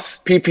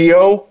Cross,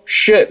 PPO?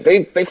 Shit,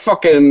 they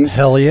fucking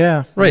hell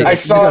yeah! Right. I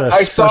saw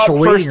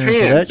it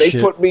firsthand. They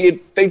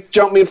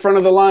jumped me in front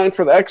of the line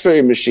for the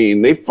X-ray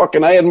machine.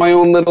 I had my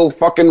own little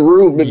fucking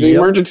room in the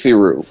emergency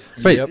room.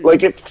 Right.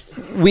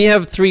 We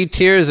have 3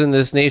 tiers in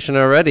this nation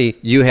already.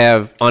 You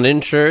have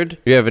uninsured,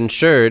 you have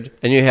insured,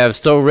 and you have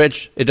so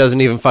rich it doesn't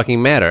even fucking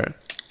matter.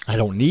 I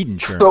don't need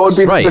insurance. So it'd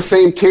be the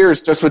same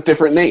tiers, just with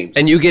different names.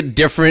 And you get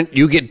different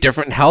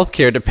health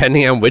care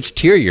depending on which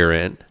tier you're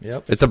in.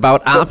 Yep. It's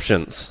about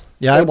options.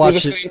 Yeah, I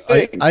watched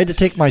it. I had to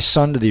take my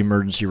son to the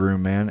emergency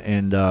room, man,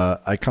 and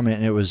I come in,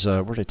 and it was,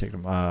 where did I take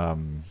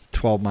him?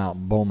 12 Mile,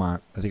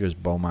 Beaumont. I think it was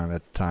Beaumont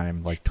at the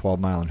time, like 12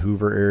 Mile and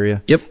Hoover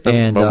area. Yep.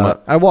 And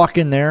I walk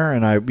in there,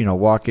 and I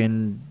walk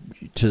in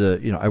to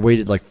the, I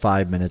waited like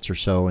 5 minutes or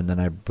so, and then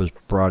I was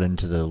brought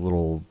into the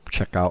little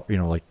checkout,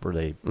 like where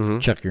they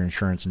check your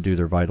insurance and do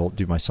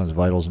my son's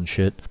vitals and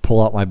shit.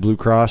 Pull out my Blue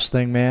Cross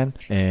thing, man,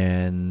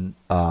 and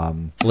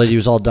lady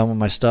was all done with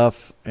my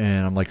stuff,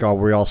 and I'm like, oh,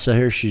 we all set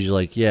here? She's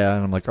like, yeah.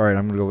 And I'm like, all right,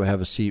 I'm gonna go have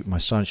a seat with my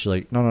son. She's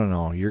like,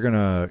 no, you're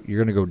gonna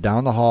go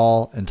down the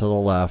hall and to the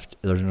left.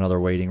 There's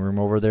another waiting room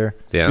over there.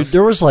 Yeah. Dude,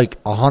 there was like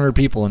 100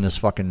 people in this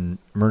fucking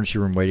emergency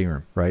room waiting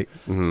room, right?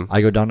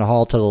 I go down the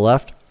hall to the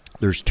left.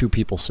 There's 2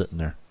 people sitting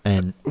there.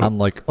 And I'm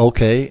like,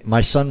 okay. My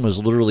son was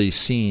literally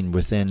seen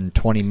within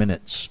 20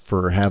 minutes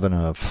for having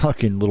a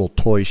fucking little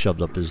toy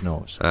shoved up his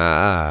nose.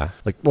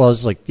 It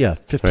was like,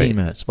 15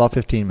 minutes, about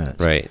 15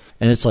 minutes. Right.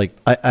 And it's like,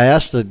 I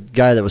asked the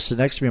guy that was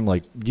sitting next to me, I'm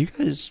like,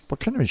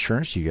 what kind of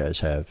insurance do you guys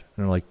have?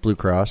 And they're like, Blue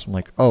Cross. I'm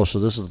like, oh, so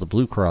this is the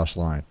Blue Cross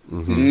line.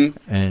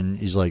 And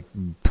he's like,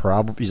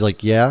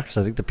 yeah, because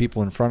I think the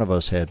people in front of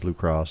us had Blue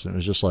Cross. And it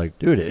was just like,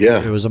 dude,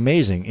 it was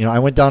amazing. I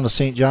went down to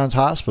St. John's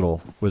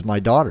Hospital with my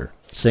daughter.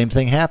 Same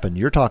thing happened.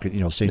 You're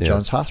talking, St.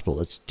 John's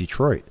Hospital. It's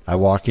Detroit. I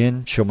walk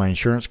in, show my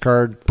insurance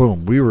card.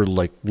 Boom. We were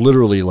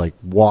literally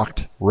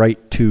walked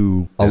right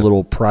to a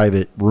little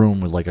private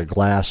room with a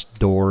glass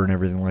door and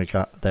everything like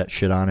that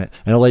shit on it.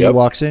 And a lady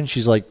walks in.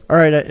 She's like, all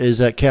right, is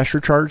that cash or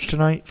charge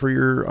tonight for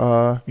your,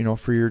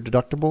 for your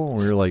deductible? And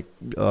we were like,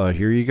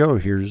 here you go.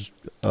 Here's,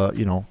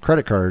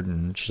 credit card.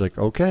 And she's like,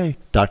 okay.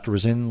 Doctor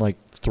was in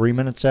 3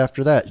 minutes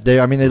after that. They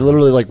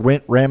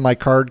literally ran my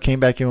card, came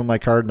back in with my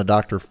card, and the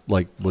doctor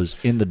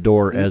was in the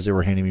door as they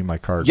were handing me my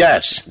card.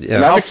 Yes.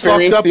 Yeah. How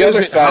fucked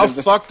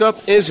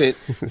up is it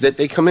that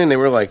they come in, they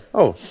were like,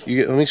 oh,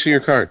 let me see your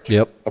card.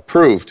 Yep.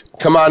 Approved.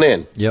 Come on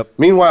in. Yep.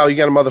 Meanwhile, you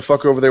got a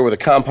motherfucker over there with a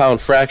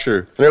compound fracture,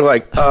 and they're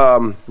like,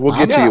 we'll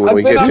get to you when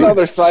we get to you. I've been on the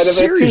other side of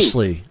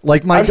Seriously.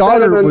 it, too. My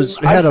daughter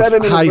had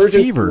a high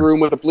fever. Room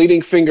with a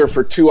bleeding finger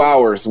for 2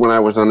 hours when I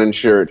was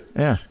uninsured.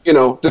 Yeah.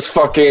 Just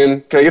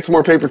fucking, can I get some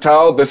more paper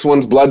towel? This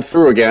one's bled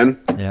through again.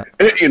 Yeah.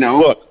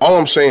 Look, all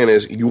I'm saying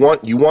is you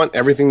want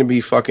everything to be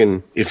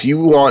fucking, if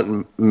you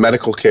want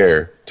medical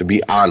care to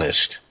be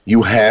honest,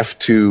 you have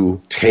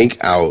to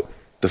take out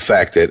the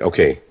fact that,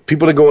 okay,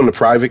 people that go into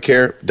private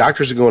care,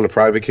 doctors that go into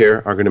private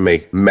care are going to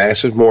make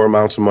massive more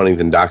amounts of money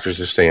than doctors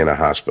that stay in a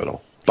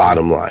hospital.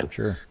 Bottom line.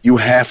 Sure. You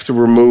have to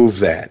remove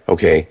that,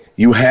 okay?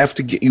 You have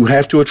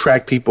to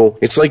attract people.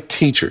 It's like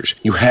teachers.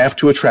 You have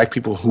to attract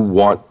people who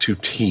want to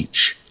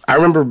teach. I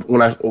remember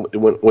when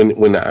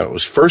I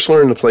was first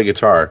learning to play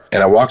guitar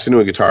and I walked into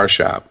a guitar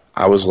shop,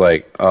 I was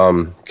like,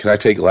 can I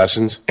take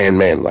lessons? And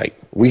man, like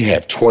we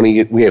have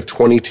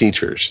 20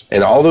 teachers,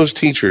 and all those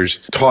teachers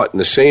taught in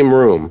the same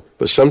room,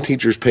 but some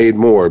teachers paid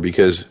more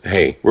because,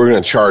 hey, we're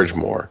going to charge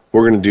more.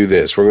 We're going to do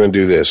this. We're going to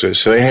do this.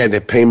 So they had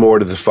to pay more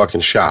to the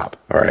fucking shop.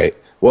 All right.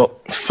 Well,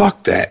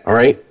 fuck that. All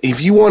right.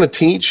 If you want to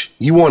teach,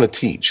 you want to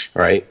teach.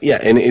 All right. Yeah.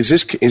 And is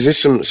this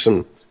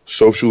some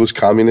socialist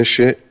communist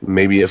shit?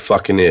 Maybe it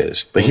fucking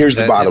is. But here's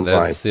the bottom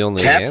line.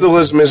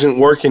 Capitalism isn't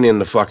working in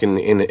the fucking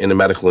in the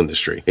medical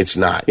industry. It's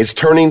not. It's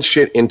turning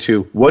shit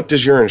into, what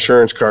does your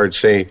insurance card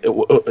say?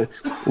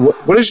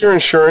 What is your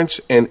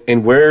insurance,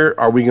 and where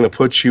are we going to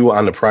put you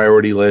on the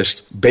priority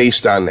list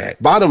based on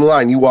that? Bottom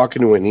line, you walk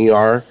into an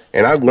ER,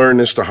 and I learned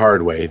this the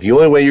hard way. The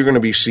only way you're going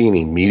to be seen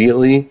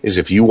immediately is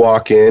if you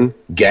walk in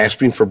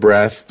gasping for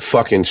breath,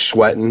 fucking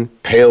sweating,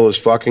 pale as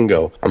fucking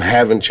go. I'm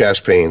having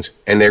chest pains,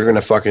 and they're going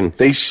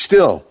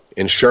to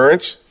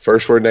insurance.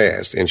 First word they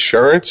asked,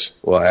 insurance?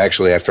 Well,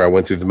 actually, after I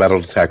went through the metal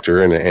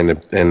detector and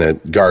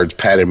the guards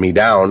patted me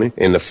down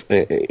in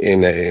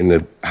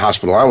the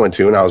hospital I went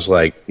to, and I was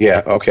like,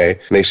 yeah, okay.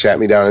 And they sat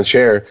me down in a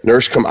chair.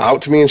 Nurse come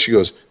out to me and she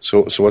goes,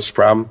 so what's the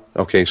problem?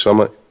 Okay, so I'm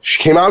like,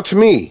 she came out to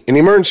me in the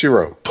emergency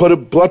room, put a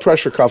blood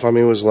pressure cuff on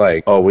me, and was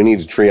like, oh, we need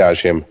to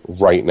triage him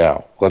right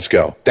now. Let's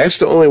go. That's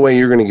the only way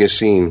you're going to get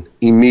seen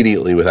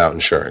immediately without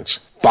insurance.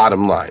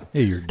 Bottom line.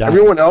 Hey, you're done.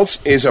 Everyone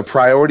else is a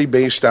priority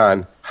based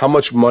on how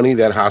much money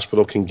that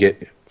hospital can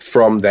get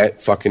from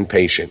that fucking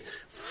patient.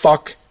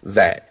 Fuck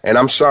that. And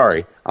I'm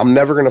sorry. I'm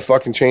never going to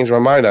fucking change my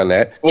mind on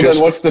that. Well, then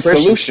what's the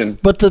solution?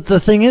 But the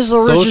thing is,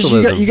 though, Rich, is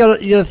you got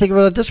to think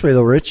about it this way,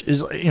 though, Rich,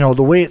 is,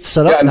 the way it's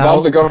set up now.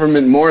 Involve the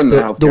government more in the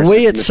healthcare system. The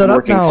way it's set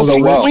up now.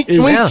 So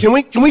well.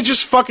 Can we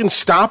just fucking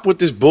stop with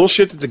this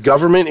bullshit that the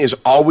government is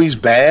always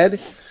bad?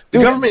 The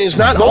government is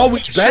not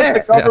always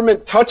bad. The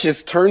government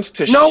touches turns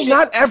to shit. No,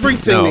 not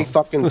everything they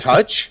fucking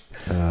touch.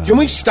 Can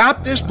we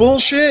stop this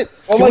bullshit?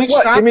 Well, Can like we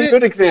what? stop Give me it?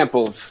 good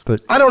examples.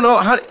 But I don't know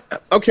how.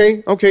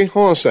 Okay,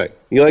 hold on a sec.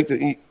 You like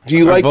the? Do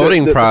you like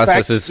voting the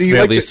process fact, is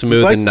fairly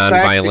smooth and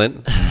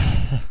nonviolent?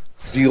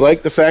 Do you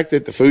like the fact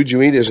that the food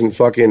you eat isn't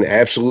fucking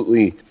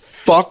absolutely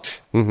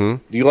fucked? Mm-hmm.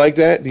 Do you like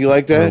that?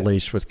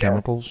 Laced with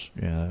chemicals?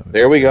 Yeah.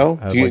 There we go.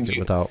 I like it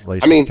without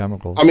laced with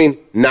chemicals. I mean,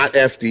 not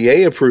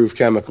FDA approved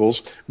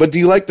chemicals, but do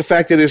you like the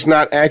fact that it's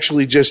not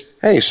actually just,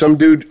 hey, some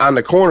dude on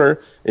the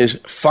corner is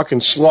fucking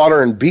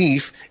slaughtering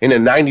beef in a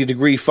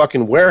 90-degree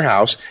fucking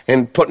warehouse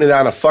and putting it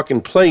on a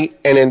fucking plate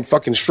and then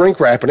fucking shrink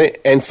wrapping it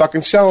and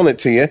fucking selling it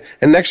to you,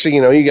 and next thing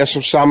you know, you got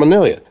some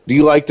salmonella. Do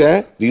you like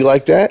that?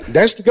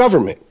 That's the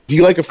government. Do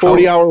you like a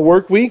 40-hour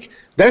work week?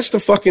 That's the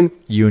fucking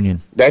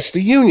union. That's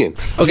the union.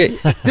 Okay,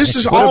 this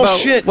is all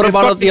shit. What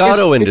about the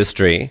auto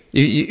industry?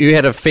 You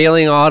had a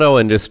failing auto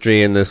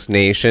industry in this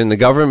nation. The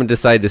government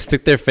decided to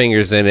stick their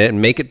fingers in it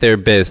and make it their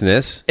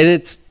business, and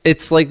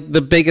it's like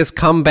the biggest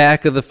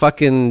comeback of the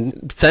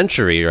fucking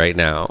century right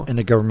now. And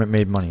the government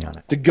made money on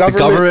it. The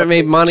government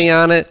made money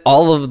on it.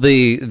 All of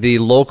the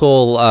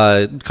local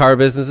car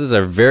businesses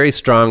are very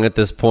strong at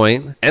this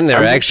point, and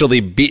they're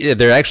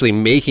actually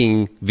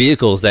making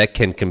vehicles that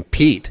can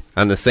compete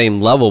on the same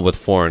level with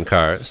foreign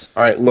cars.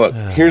 All right, look,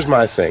 here's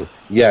my thing.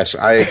 Yes,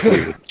 I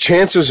agree.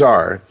 Chances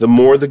are, the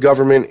more the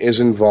government is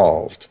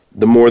involved,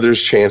 the more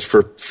there's chance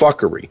for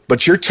fuckery.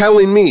 But you're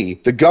telling me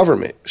the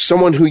government,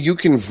 someone who you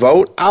can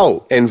vote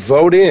out and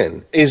vote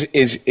in, is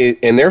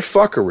and their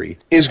fuckery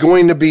is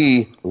going to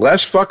be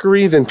less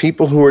fuckery than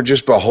people who are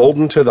just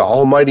beholden to the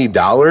almighty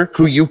dollar,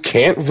 who you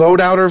can't vote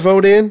out or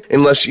vote in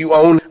unless you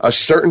own a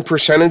certain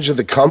percentage of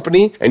the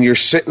company and you're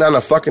sitting in on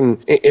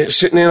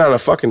a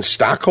fucking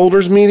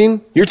stockholders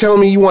meeting? You're telling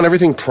me you want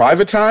everything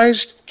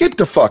privatized? Get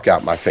the fuck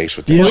out my face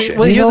with that shit.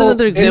 Well, here's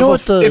another example.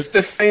 It's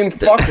the same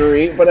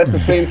fuckery, but at the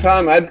same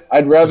time,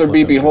 I'd rather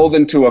be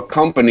beholden to a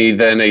company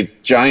than a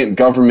giant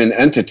government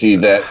entity.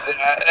 That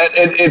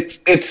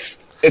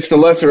it's the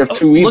lesser of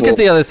two evils. Look at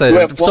the other side. You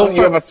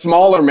have a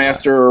smaller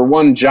master or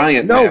one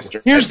giant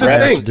master. Here's the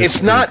thing.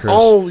 It's not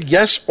all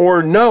yes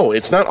or no.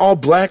 It's not all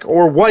black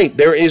or white.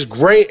 There is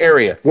gray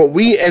area. What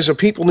we as a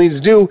people need to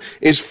do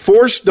is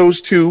force those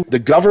two, the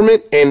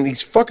government and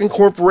these fucking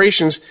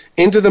corporations,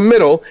 into the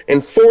middle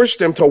and force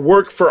them to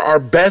work for our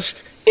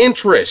best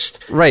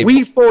interest. Right.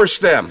 We force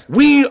them.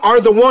 We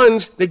are the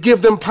ones that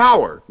give them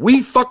power.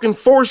 We fucking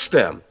force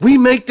them. We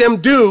make them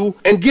do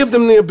and give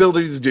them the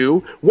ability to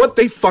do what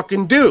they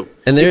fucking do.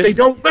 And if they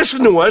don't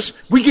listen to us,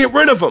 we get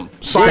rid of them.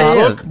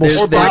 Stop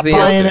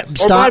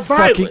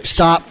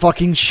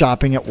fucking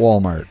shopping at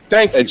Walmart.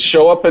 Thank you. It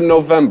show up in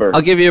November.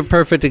 I'll give you a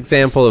perfect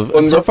example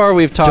of. So far,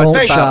 we've talked about.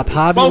 Don't shop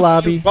Hobby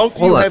Lobby. Both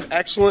of you have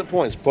excellent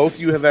points.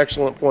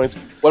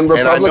 When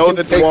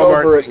Republicans take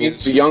over, it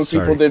means the young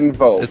people didn't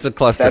vote. It's a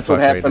cluster. That's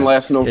what happened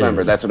last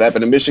November. That's what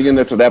happened in Michigan.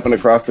 That's what happened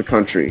across the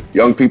country.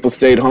 Young people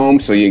stayed home,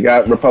 so you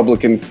got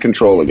Republican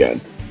control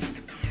again.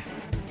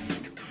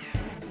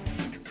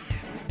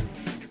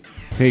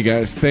 Hey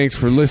guys, thanks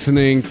for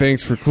listening,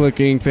 thanks for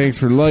clicking, thanks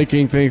for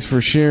liking, thanks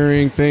for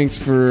sharing, thanks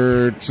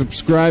for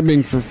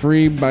subscribing for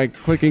free by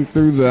clicking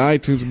through the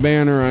iTunes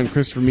banner on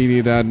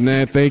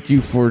ChristopherMedia.net. Thank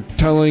you for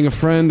telling a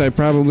friend. I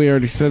probably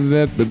already said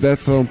that, but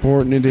that's how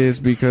important it is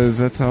because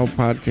that's how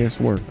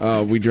podcasts work.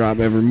 We drop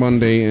every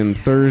Monday and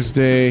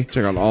Thursday.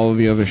 Check out all of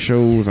the other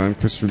shows on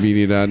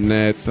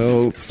ChristopherMedia.net.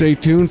 So stay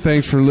tuned,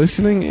 thanks for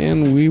listening,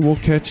 and we will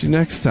catch you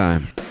next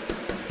time.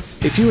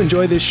 If you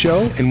enjoy this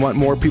show and want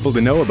more people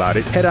to know about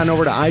it, head on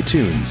over to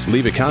iTunes,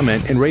 leave a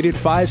comment, and rate it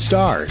 5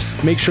 stars.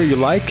 Make sure you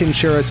like and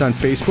share us on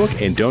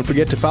Facebook, and don't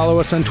forget to follow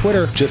us on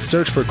Twitter. Just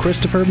search for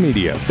Christopher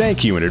Media.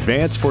 Thank you in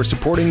advance for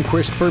supporting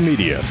Christopher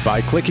Media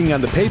by clicking on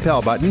the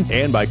PayPal button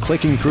and by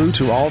clicking through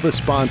to all the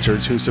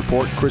sponsors who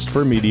support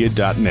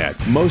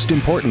ChristopherMedia.net. Most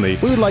importantly,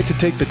 we would like to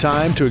take the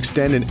time to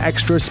extend an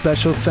extra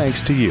special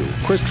thanks to you.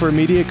 Christopher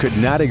Media could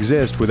not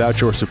exist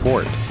without your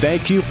support.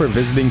 Thank you for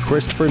visiting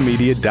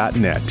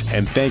ChristopherMedia.net,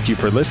 and thank you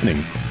for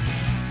listening.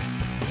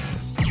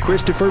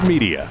 Christopher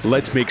Media.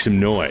 Let's make some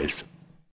noise.